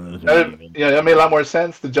 That made a lot more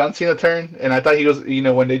sense. The John Cena turn, and I thought he was,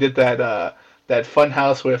 when they did that fun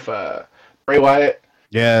house with Bray Wyatt,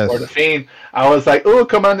 or the Fiend, I was like, oh,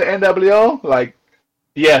 come on, the NWO, like.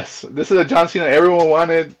 Yes, this is a John Cena everyone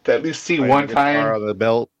wanted to at least see one time. The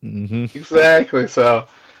belt. Mm-hmm. Exactly. So,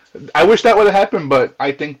 I wish that would have happened, but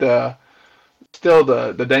I think the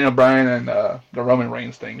Daniel Bryan and the Roman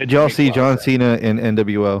Reigns thing. Did y'all see John Cena in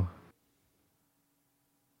NWO?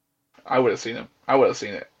 I would have seen him. I would have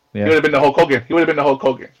seen it. Yeah. He would have been the Hulk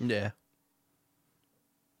Hogan. Yeah.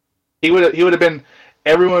 He would have been.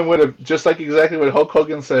 Everyone would have just like exactly what Hulk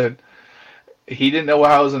Hogan said. He didn't know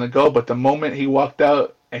how I was going to go, but the moment he walked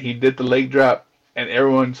out and he did the leg drop and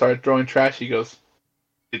everyone started throwing trash, he goes,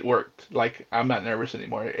 it worked. Like, I'm not nervous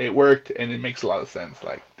anymore. It worked, and it makes a lot of sense.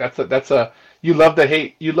 Like, you love to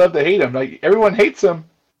hate him. Like, everyone hates him.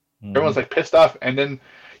 Mm-hmm. Everyone's, like, pissed off, and then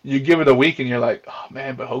you give it a week and you're like, oh,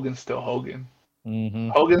 man, but Hogan's still Hogan.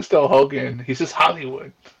 Mm-hmm. Hogan's still Hogan. He's just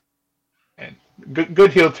Hollywood. And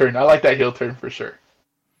good heel turn. I like that heel turn for sure.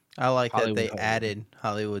 I like Hollywood, that they added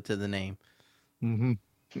Hollywood to the name. Mm-hmm.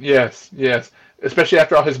 Yes. Especially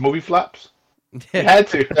after all his movie flops. He had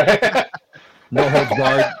to. No holds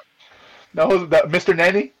barred. No, Mr.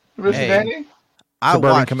 Nanny. Nanny. I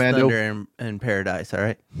watched Thunder in Paradise. All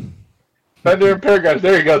right. Thunder in Paradise.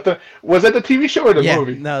 There you go. Was that the TV show or the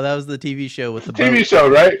movie? No, that was the TV show with the TV show,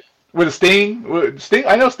 right? With Sting. Sting.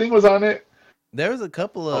 I know Sting was on it. There was a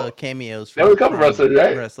couple of cameos. There were a couple wrestlers,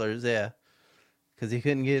 right? Wrestlers, yeah. Because he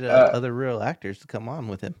couldn't get other real actors to come on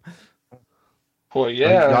with him. Well,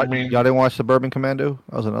 yeah. Y'all didn't watch Suburban Commando?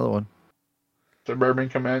 That was another one. Suburban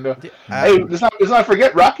Commando. Hey, let's not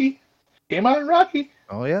forget Rocky. Came out in Rocky.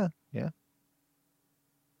 Oh yeah.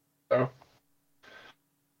 So.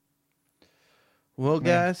 Well,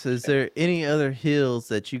 guys, is there any other heels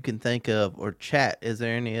that you can think of, or chat? Is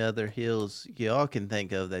there any other heels y'all can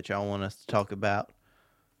think of that y'all want us to talk about?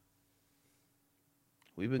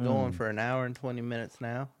 We've been going for an hour and 20 minutes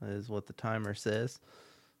now, is what the timer says.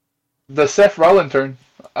 The Seth Rollins turn.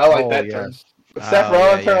 I like that turn. The Seth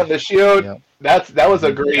Rollins turn on the Shield. Yep. That was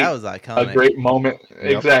a great. That was iconic. A great moment.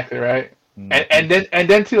 Yep. Exactly right. Mm-hmm. And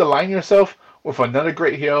then to align yourself with another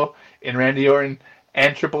great heel in Randy Orton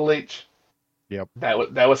and Triple H. Yep. That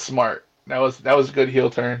was smart. That was a good heel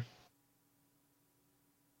turn.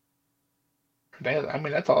 I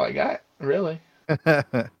mean, that's all I got, really.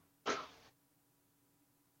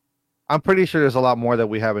 I'm pretty sure there's a lot more that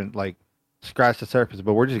we haven't scratched the surface,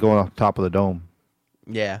 but we're just going off the top of the dome.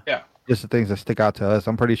 Yeah. Just the things that stick out to us.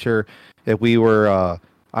 I'm pretty sure if we were,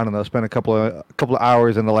 I don't know, spend a couple of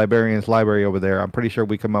hours in the librarian's library over there, I'm pretty sure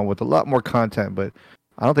we come out with a lot more content. But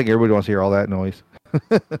I don't think everybody wants to hear all that noise.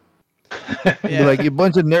 You're like, you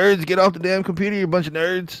bunch of nerds, get off the damn computer, you bunch of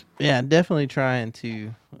nerds. Yeah, definitely trying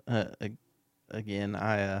to. Again,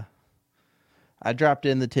 I dropped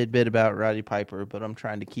in the tidbit about Roddy Piper, but I'm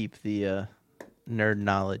trying to keep the nerd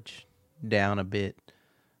knowledge down a bit.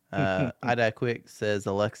 I Die Quick says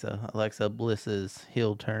Alexa Bliss's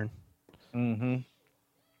heel turn. Mm-hmm.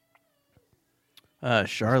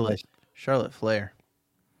 Charlotte Flair.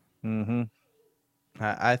 Mm-hmm.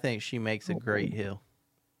 I think she makes a great heel.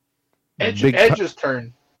 Edge's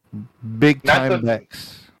turn. Big time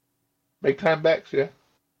Bex. Big time Bex, yeah.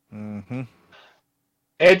 Mm-hmm.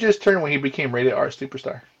 Edge's turn when he became rated R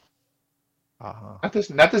superstar. Uh-huh.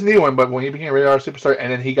 Not this new one, but when he became rated R superstar,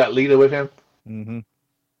 and then he got Lita with him. Mm-hmm.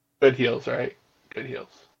 Good heels, right? Good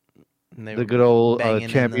heels. The good old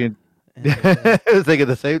champion. I was thinking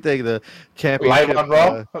the same thing. The championship. Live on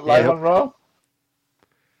Raw. On Raw.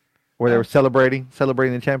 Where they were celebrating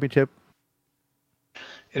the championship.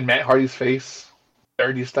 In Matt Hardy's face,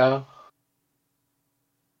 dirty style.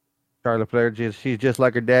 Charlotte Flair, she's just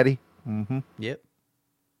like her daddy. Mm-hmm. Yep.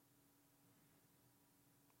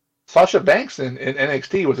 Sasha Banks in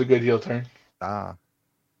NXT was a good heel turn.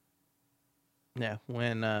 Yeah,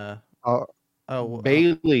 when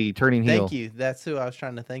Bayley turning heel. Thank you. That's who I was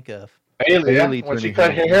trying to think of. Bayley when she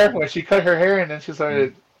cut her hair, and then she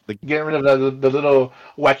started getting rid of the little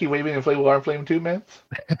wacky waving inflatable arm flame tube man.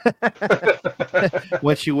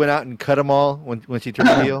 When she went out and cut them all when she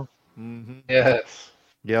turned heel. Mm-hmm. Yes.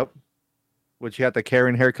 Yep. When she had the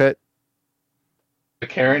Karen haircut. The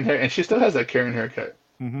Karen hair, and she still has that Karen haircut.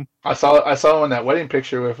 Mm-hmm. I saw him in that wedding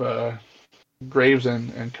picture with Graves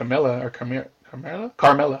and Camilla or Carmella.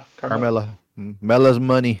 Carmella. Mella's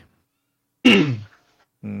money.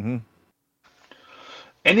 Mm-hmm.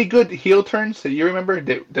 Any good heel turns that you remember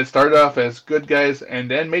that started off as good guys and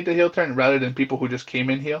then made the heel turn rather than people who just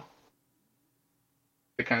came in heel?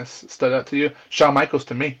 That kind of stood out to you? Shawn Michaels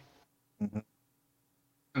to me. Mm-hmm.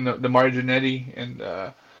 And the Marginetti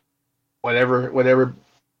and whatever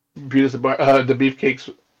Brutus the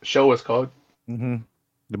Beefcake's show was called. Mm-hmm.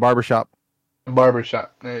 The barbershop.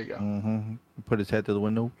 Barbershop. There you go. Mm-hmm. Put his head to the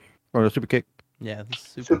window. Or the super kick. Yeah, the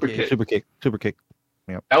Super kick. Super kick.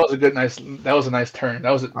 Yep. That was a nice turn.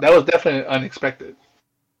 That was definitely unexpected.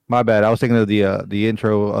 My bad. I was thinking of the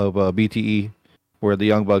intro of BTE where the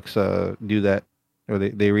Young Bucks do that. Or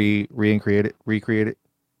they recreate it.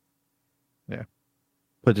 Yeah.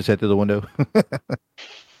 Puts his head to the window.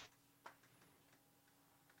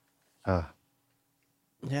 Yeah,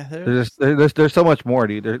 there's so much more,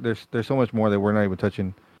 dude. There's so much more that we're not even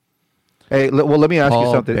touching. Hey, well, let me ask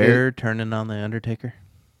you something. Bear turning on the Undertaker.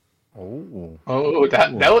 That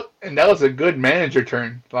was a good manager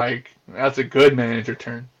turn. Like that's a good manager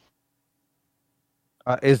turn.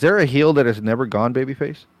 Is there a heel that has never gone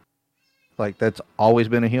babyface? Like that's always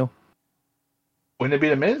been a heel? Wouldn't it be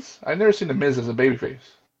the Miz? I've never seen the Miz as a babyface.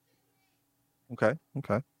 Okay.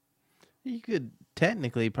 You could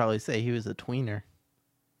technically probably say he was a tweener.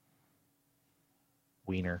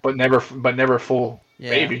 Wiener. But never full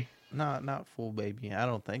baby. Not full baby. I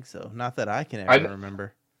don't think so. Not that I can ever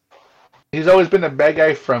remember. He's always been a bad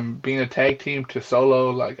guy from being a tag team to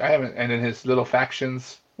solo. Like I haven't, and then his little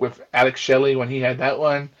factions with Alex Shelley when he had that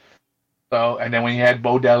one. So and then when he had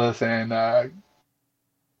Bo Dallas and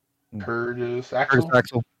Curtis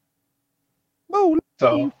Axel.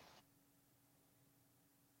 So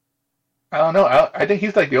I don't know. I think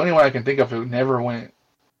he's like the only one I can think of who never went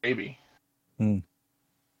baby.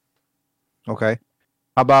 Okay.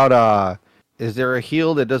 How about is there a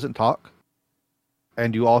heel that doesn't talk?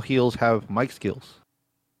 And do all heels have mic skills?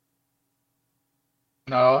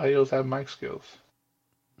 Not all heels have mic skills.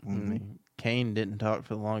 Mm-hmm. Kane didn't talk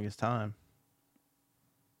for the longest time.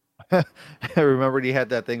 I remember he had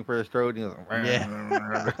that thing for his throat. And he was like, yeah.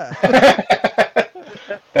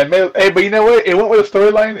 But you know what? It went with a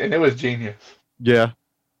storyline, and it was genius. Yeah.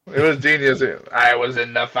 It was genius. I was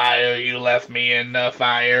in the fire. You left me in the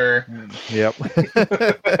fire. Yep.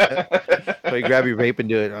 So you grab your vape and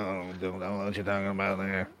do it. Oh, don't know what you're talking about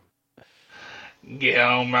there. Get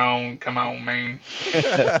on, come on, man.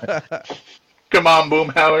 Come on,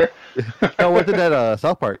 Boomhauer. Oh, what's in that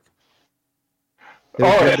South Park?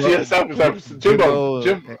 Jimbo.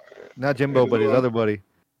 Not Jimbo, but his other buddy.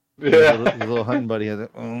 Yeah. His little hunting buddy has it.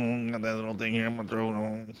 Oh, got that little thing here in my throat.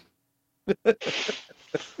 On.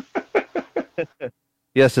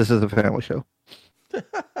 Yes, this is a family show.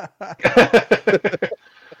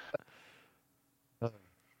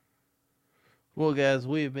 Well, guys,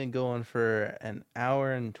 we've been going for an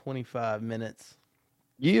hour and 25 minutes.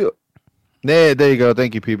 Yeah. Ned, there you go.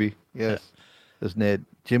 Thank you, PB. Yes. That's Ned.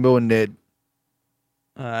 Jimbo and Ned.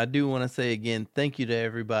 I do want to say again, thank you to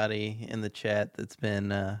everybody in the chat that's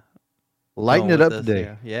been lighting it up today.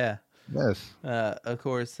 Here. Yeah. Yes. Of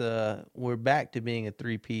course, we're back to being a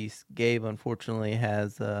three-piece. Gabe, unfortunately,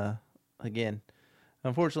 has, having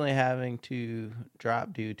to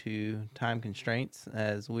drop due to time constraints,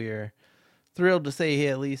 as we're thrilled to say he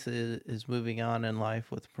at least is moving on in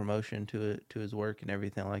life with promotion to his work and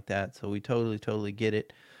everything like that. So we totally get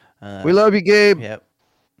it. We love you, Gabe. Yep.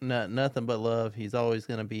 Nothing but love. He's always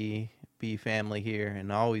going to be family here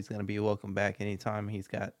and always going to be welcome back anytime he's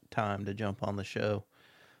got time to jump on the show.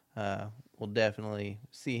 We'll definitely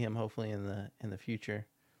see him hopefully in the future.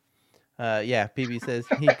 PB says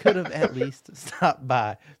he could have at least stopped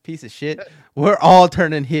by. Piece of shit. We're all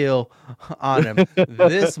turning heel on him.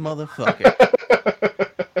 This motherfucker.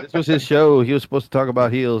 This was his show. He was supposed to talk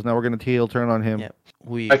about heels. Now we're gonna heel turn on him. Yep.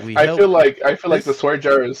 I feel like the swear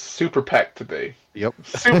jar is super packed today. Yep.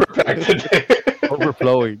 Super packed today.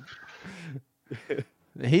 Overflowing.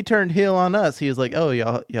 He turned heel on us. He was like, "Oh,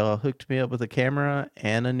 y'all hooked me up with a camera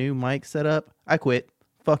and a new mic setup. I quit.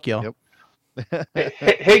 Fuck y'all." Yep.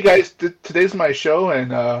 hey guys, today's my show,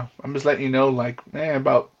 and I'm just letting you know,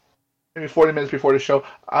 about maybe 40 minutes before the show,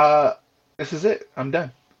 this is it. I'm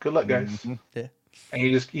done. Good luck, guys. Mm-hmm. Yeah. And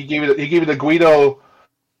he gave you the Guido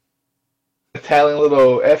Italian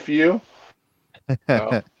little FU.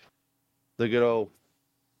 The good old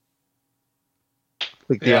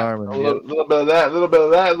click the arm. And a little bit of that, a little bit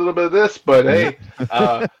of that, a little bit of this. But hey,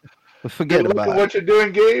 forget good luck about what you're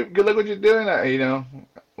doing, Gabe. Good luck what you're doing.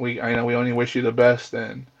 I know we only wish you the best,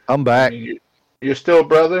 and I'm I back. mean, you're still a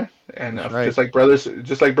brother, and That's right. just like brothers,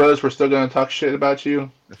 we're still gonna talk shit about you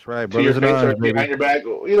That's right. to your Brothers in face or arms, behind baby. your back.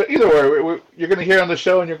 Either way, you're gonna hear on the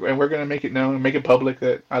show, and we're gonna make it known, make it public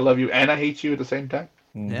that I love you and I hate you at the same time.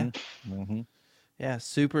 Yeah. Mm-hmm. Yeah,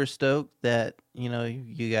 super stoked that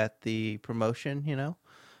you got the promotion.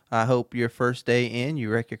 I hope your first day in,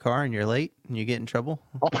 you wreck your car and you're late and you get in trouble.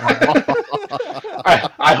 I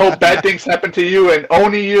hope bad things happen to you and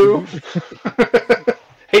only you.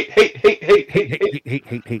 Hate.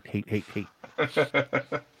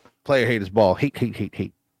 Player hate his ball.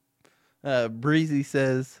 Hate. Breezy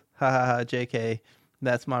says, ha ha ha, JK,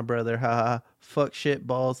 that's my brother, ha ha. Fuck shit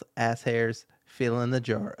balls, ass hairs, filling the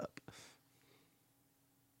jar up.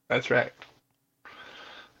 That's right.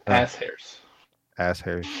 Ass hairs. Ass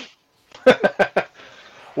hairs.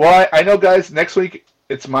 Well, I know, guys. Next week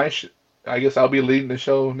it's my. I guess I'll be leading the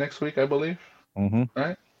show next week, I believe. Mm-hmm.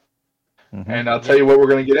 Right. Mm-hmm. And I'll tell you what we're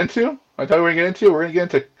going to get into. We're going to get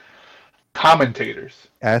into commentators.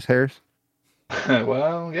 Ass hairs.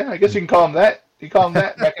 Well, yeah, I guess you can call them that. You call them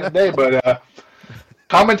that back in the day, but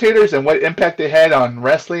commentators and what impact they had on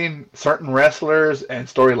wrestling, certain wrestlers, and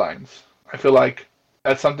storylines. I feel like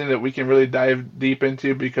that's something that we can really dive deep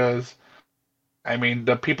into because, I mean,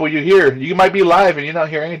 the people you hear, you might be live and you don't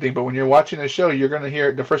hear anything, but when you're watching a show, you're going to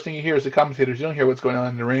hear, the first thing you hear is the commentators. You don't hear what's going on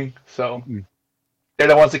in the ring. So they're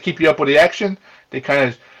the ones that keep you up with the action. They kind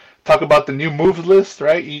of talk about the new moves list,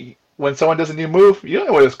 right? When someone does a new move, you don't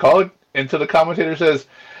know what it's called until the commentator says,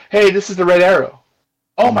 "Hey, this is the Red Arrow."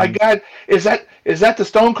 Oh my God, is that the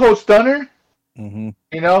Stone Cold Stunner?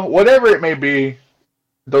 Mm-hmm. Whatever it may be,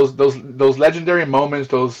 those legendary moments,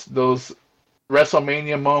 those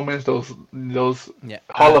WrestleMania moments, those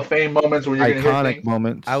Hall of Fame moments when you're going to hear iconic things.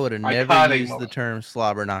 moments. I would have never used the term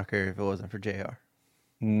slobber knocker if it wasn't for JR.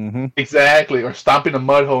 Mm-hmm. Exactly, or stomping a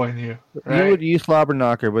mud hole in you. Right? You would use slobber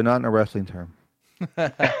knocker, but not in a wrestling term.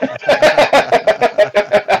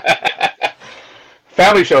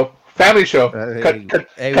 Family show.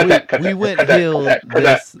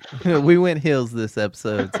 We went heels this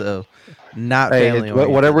episode, so not family.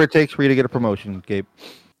 Whatever it takes for you to get a promotion, Gabe.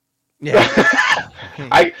 Yeah.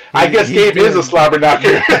 I guess Gabe is a slobber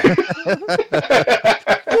knocker.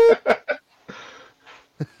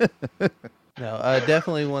 No,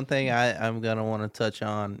 definitely one thing I'm gonna want to touch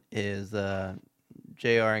on is JR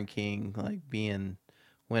and King being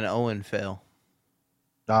when Owen fell.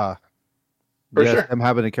 For sure. I'm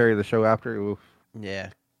having to carry the show after. Oof.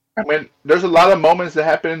 Yeah. I mean, there's a lot of moments that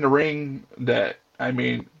happen in the ring that, I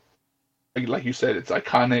mean, like you said, it's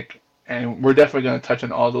iconic, and we're definitely going to touch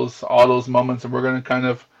on all those moments, and we're going to kind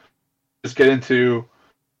of just get into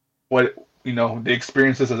what the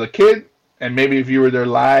experiences as a kid, and maybe if you were there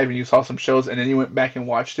live and you saw some shows, and then you went back and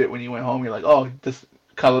watched it when you went home, you're like, oh, this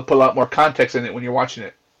kind of put a lot more context in it when you're watching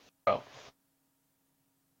it. So.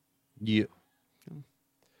 Yeah.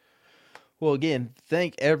 Well, again,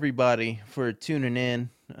 thank everybody for tuning in.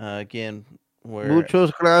 Again,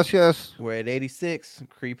 Muchos gracias. We're at 86,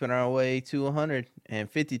 creeping our way to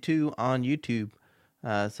 152 on YouTube.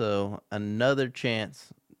 So another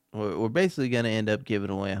chance. We're basically going to end up giving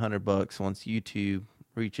away $100 once YouTube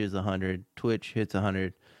reaches 100. Twitch hits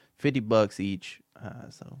 100, $50 each.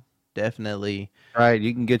 So definitely. All right,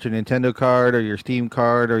 you can get your Nintendo card or your Steam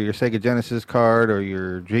card or your Sega Genesis card or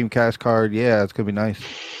your Dreamcast card. Yeah, it's gonna be nice.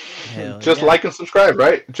 Just like and subscribe,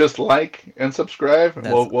 right? Just like and subscribe.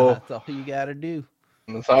 That's all you gotta do.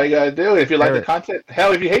 That's all you gotta do. If you like the content,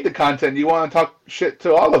 hell, if you hate the content, you want to talk shit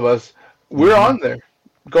to all of us, we're on there.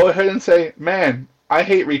 Go ahead and say, man, I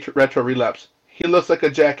hate Retro Relapse. He looks like a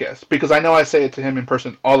jackass. Because I know I say it to him in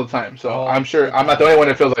person all the time. So I'm sure I'm not the only one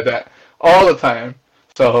that feels like that all the time.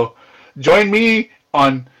 So join me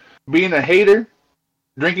on being a hater,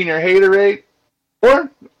 drinking your haterade, or,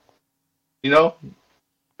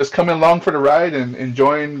 just coming along for the ride and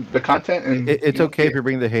enjoying the content. And it's okay if you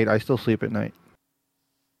bring the hate. I still sleep at night.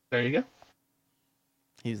 There you go.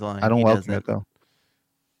 He's lying. I don't welcome it, though.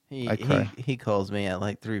 I cry. He calls me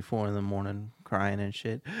at 3, 4 in the morning crying and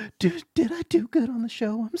shit. Dude, did I do good on the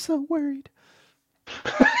show? I'm so worried.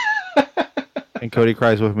 And Cody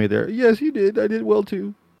cries with me there. Yes, you did. I did well,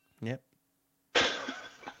 too. Yep.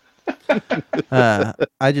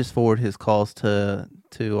 I just forward his calls to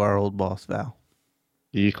our old boss, Val.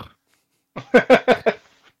 Eek.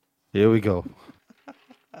 Here we go.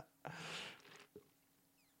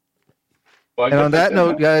 And on that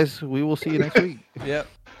note, guys, we will see you next week. Yep.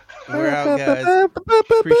 We're out, guys.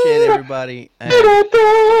 Appreciate everybody.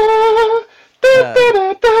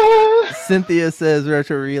 Cynthia says,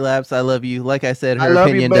 Retro Relapse, I love you. Like I said, her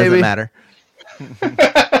opinion doesn't matter.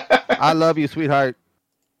 I love you, sweetheart.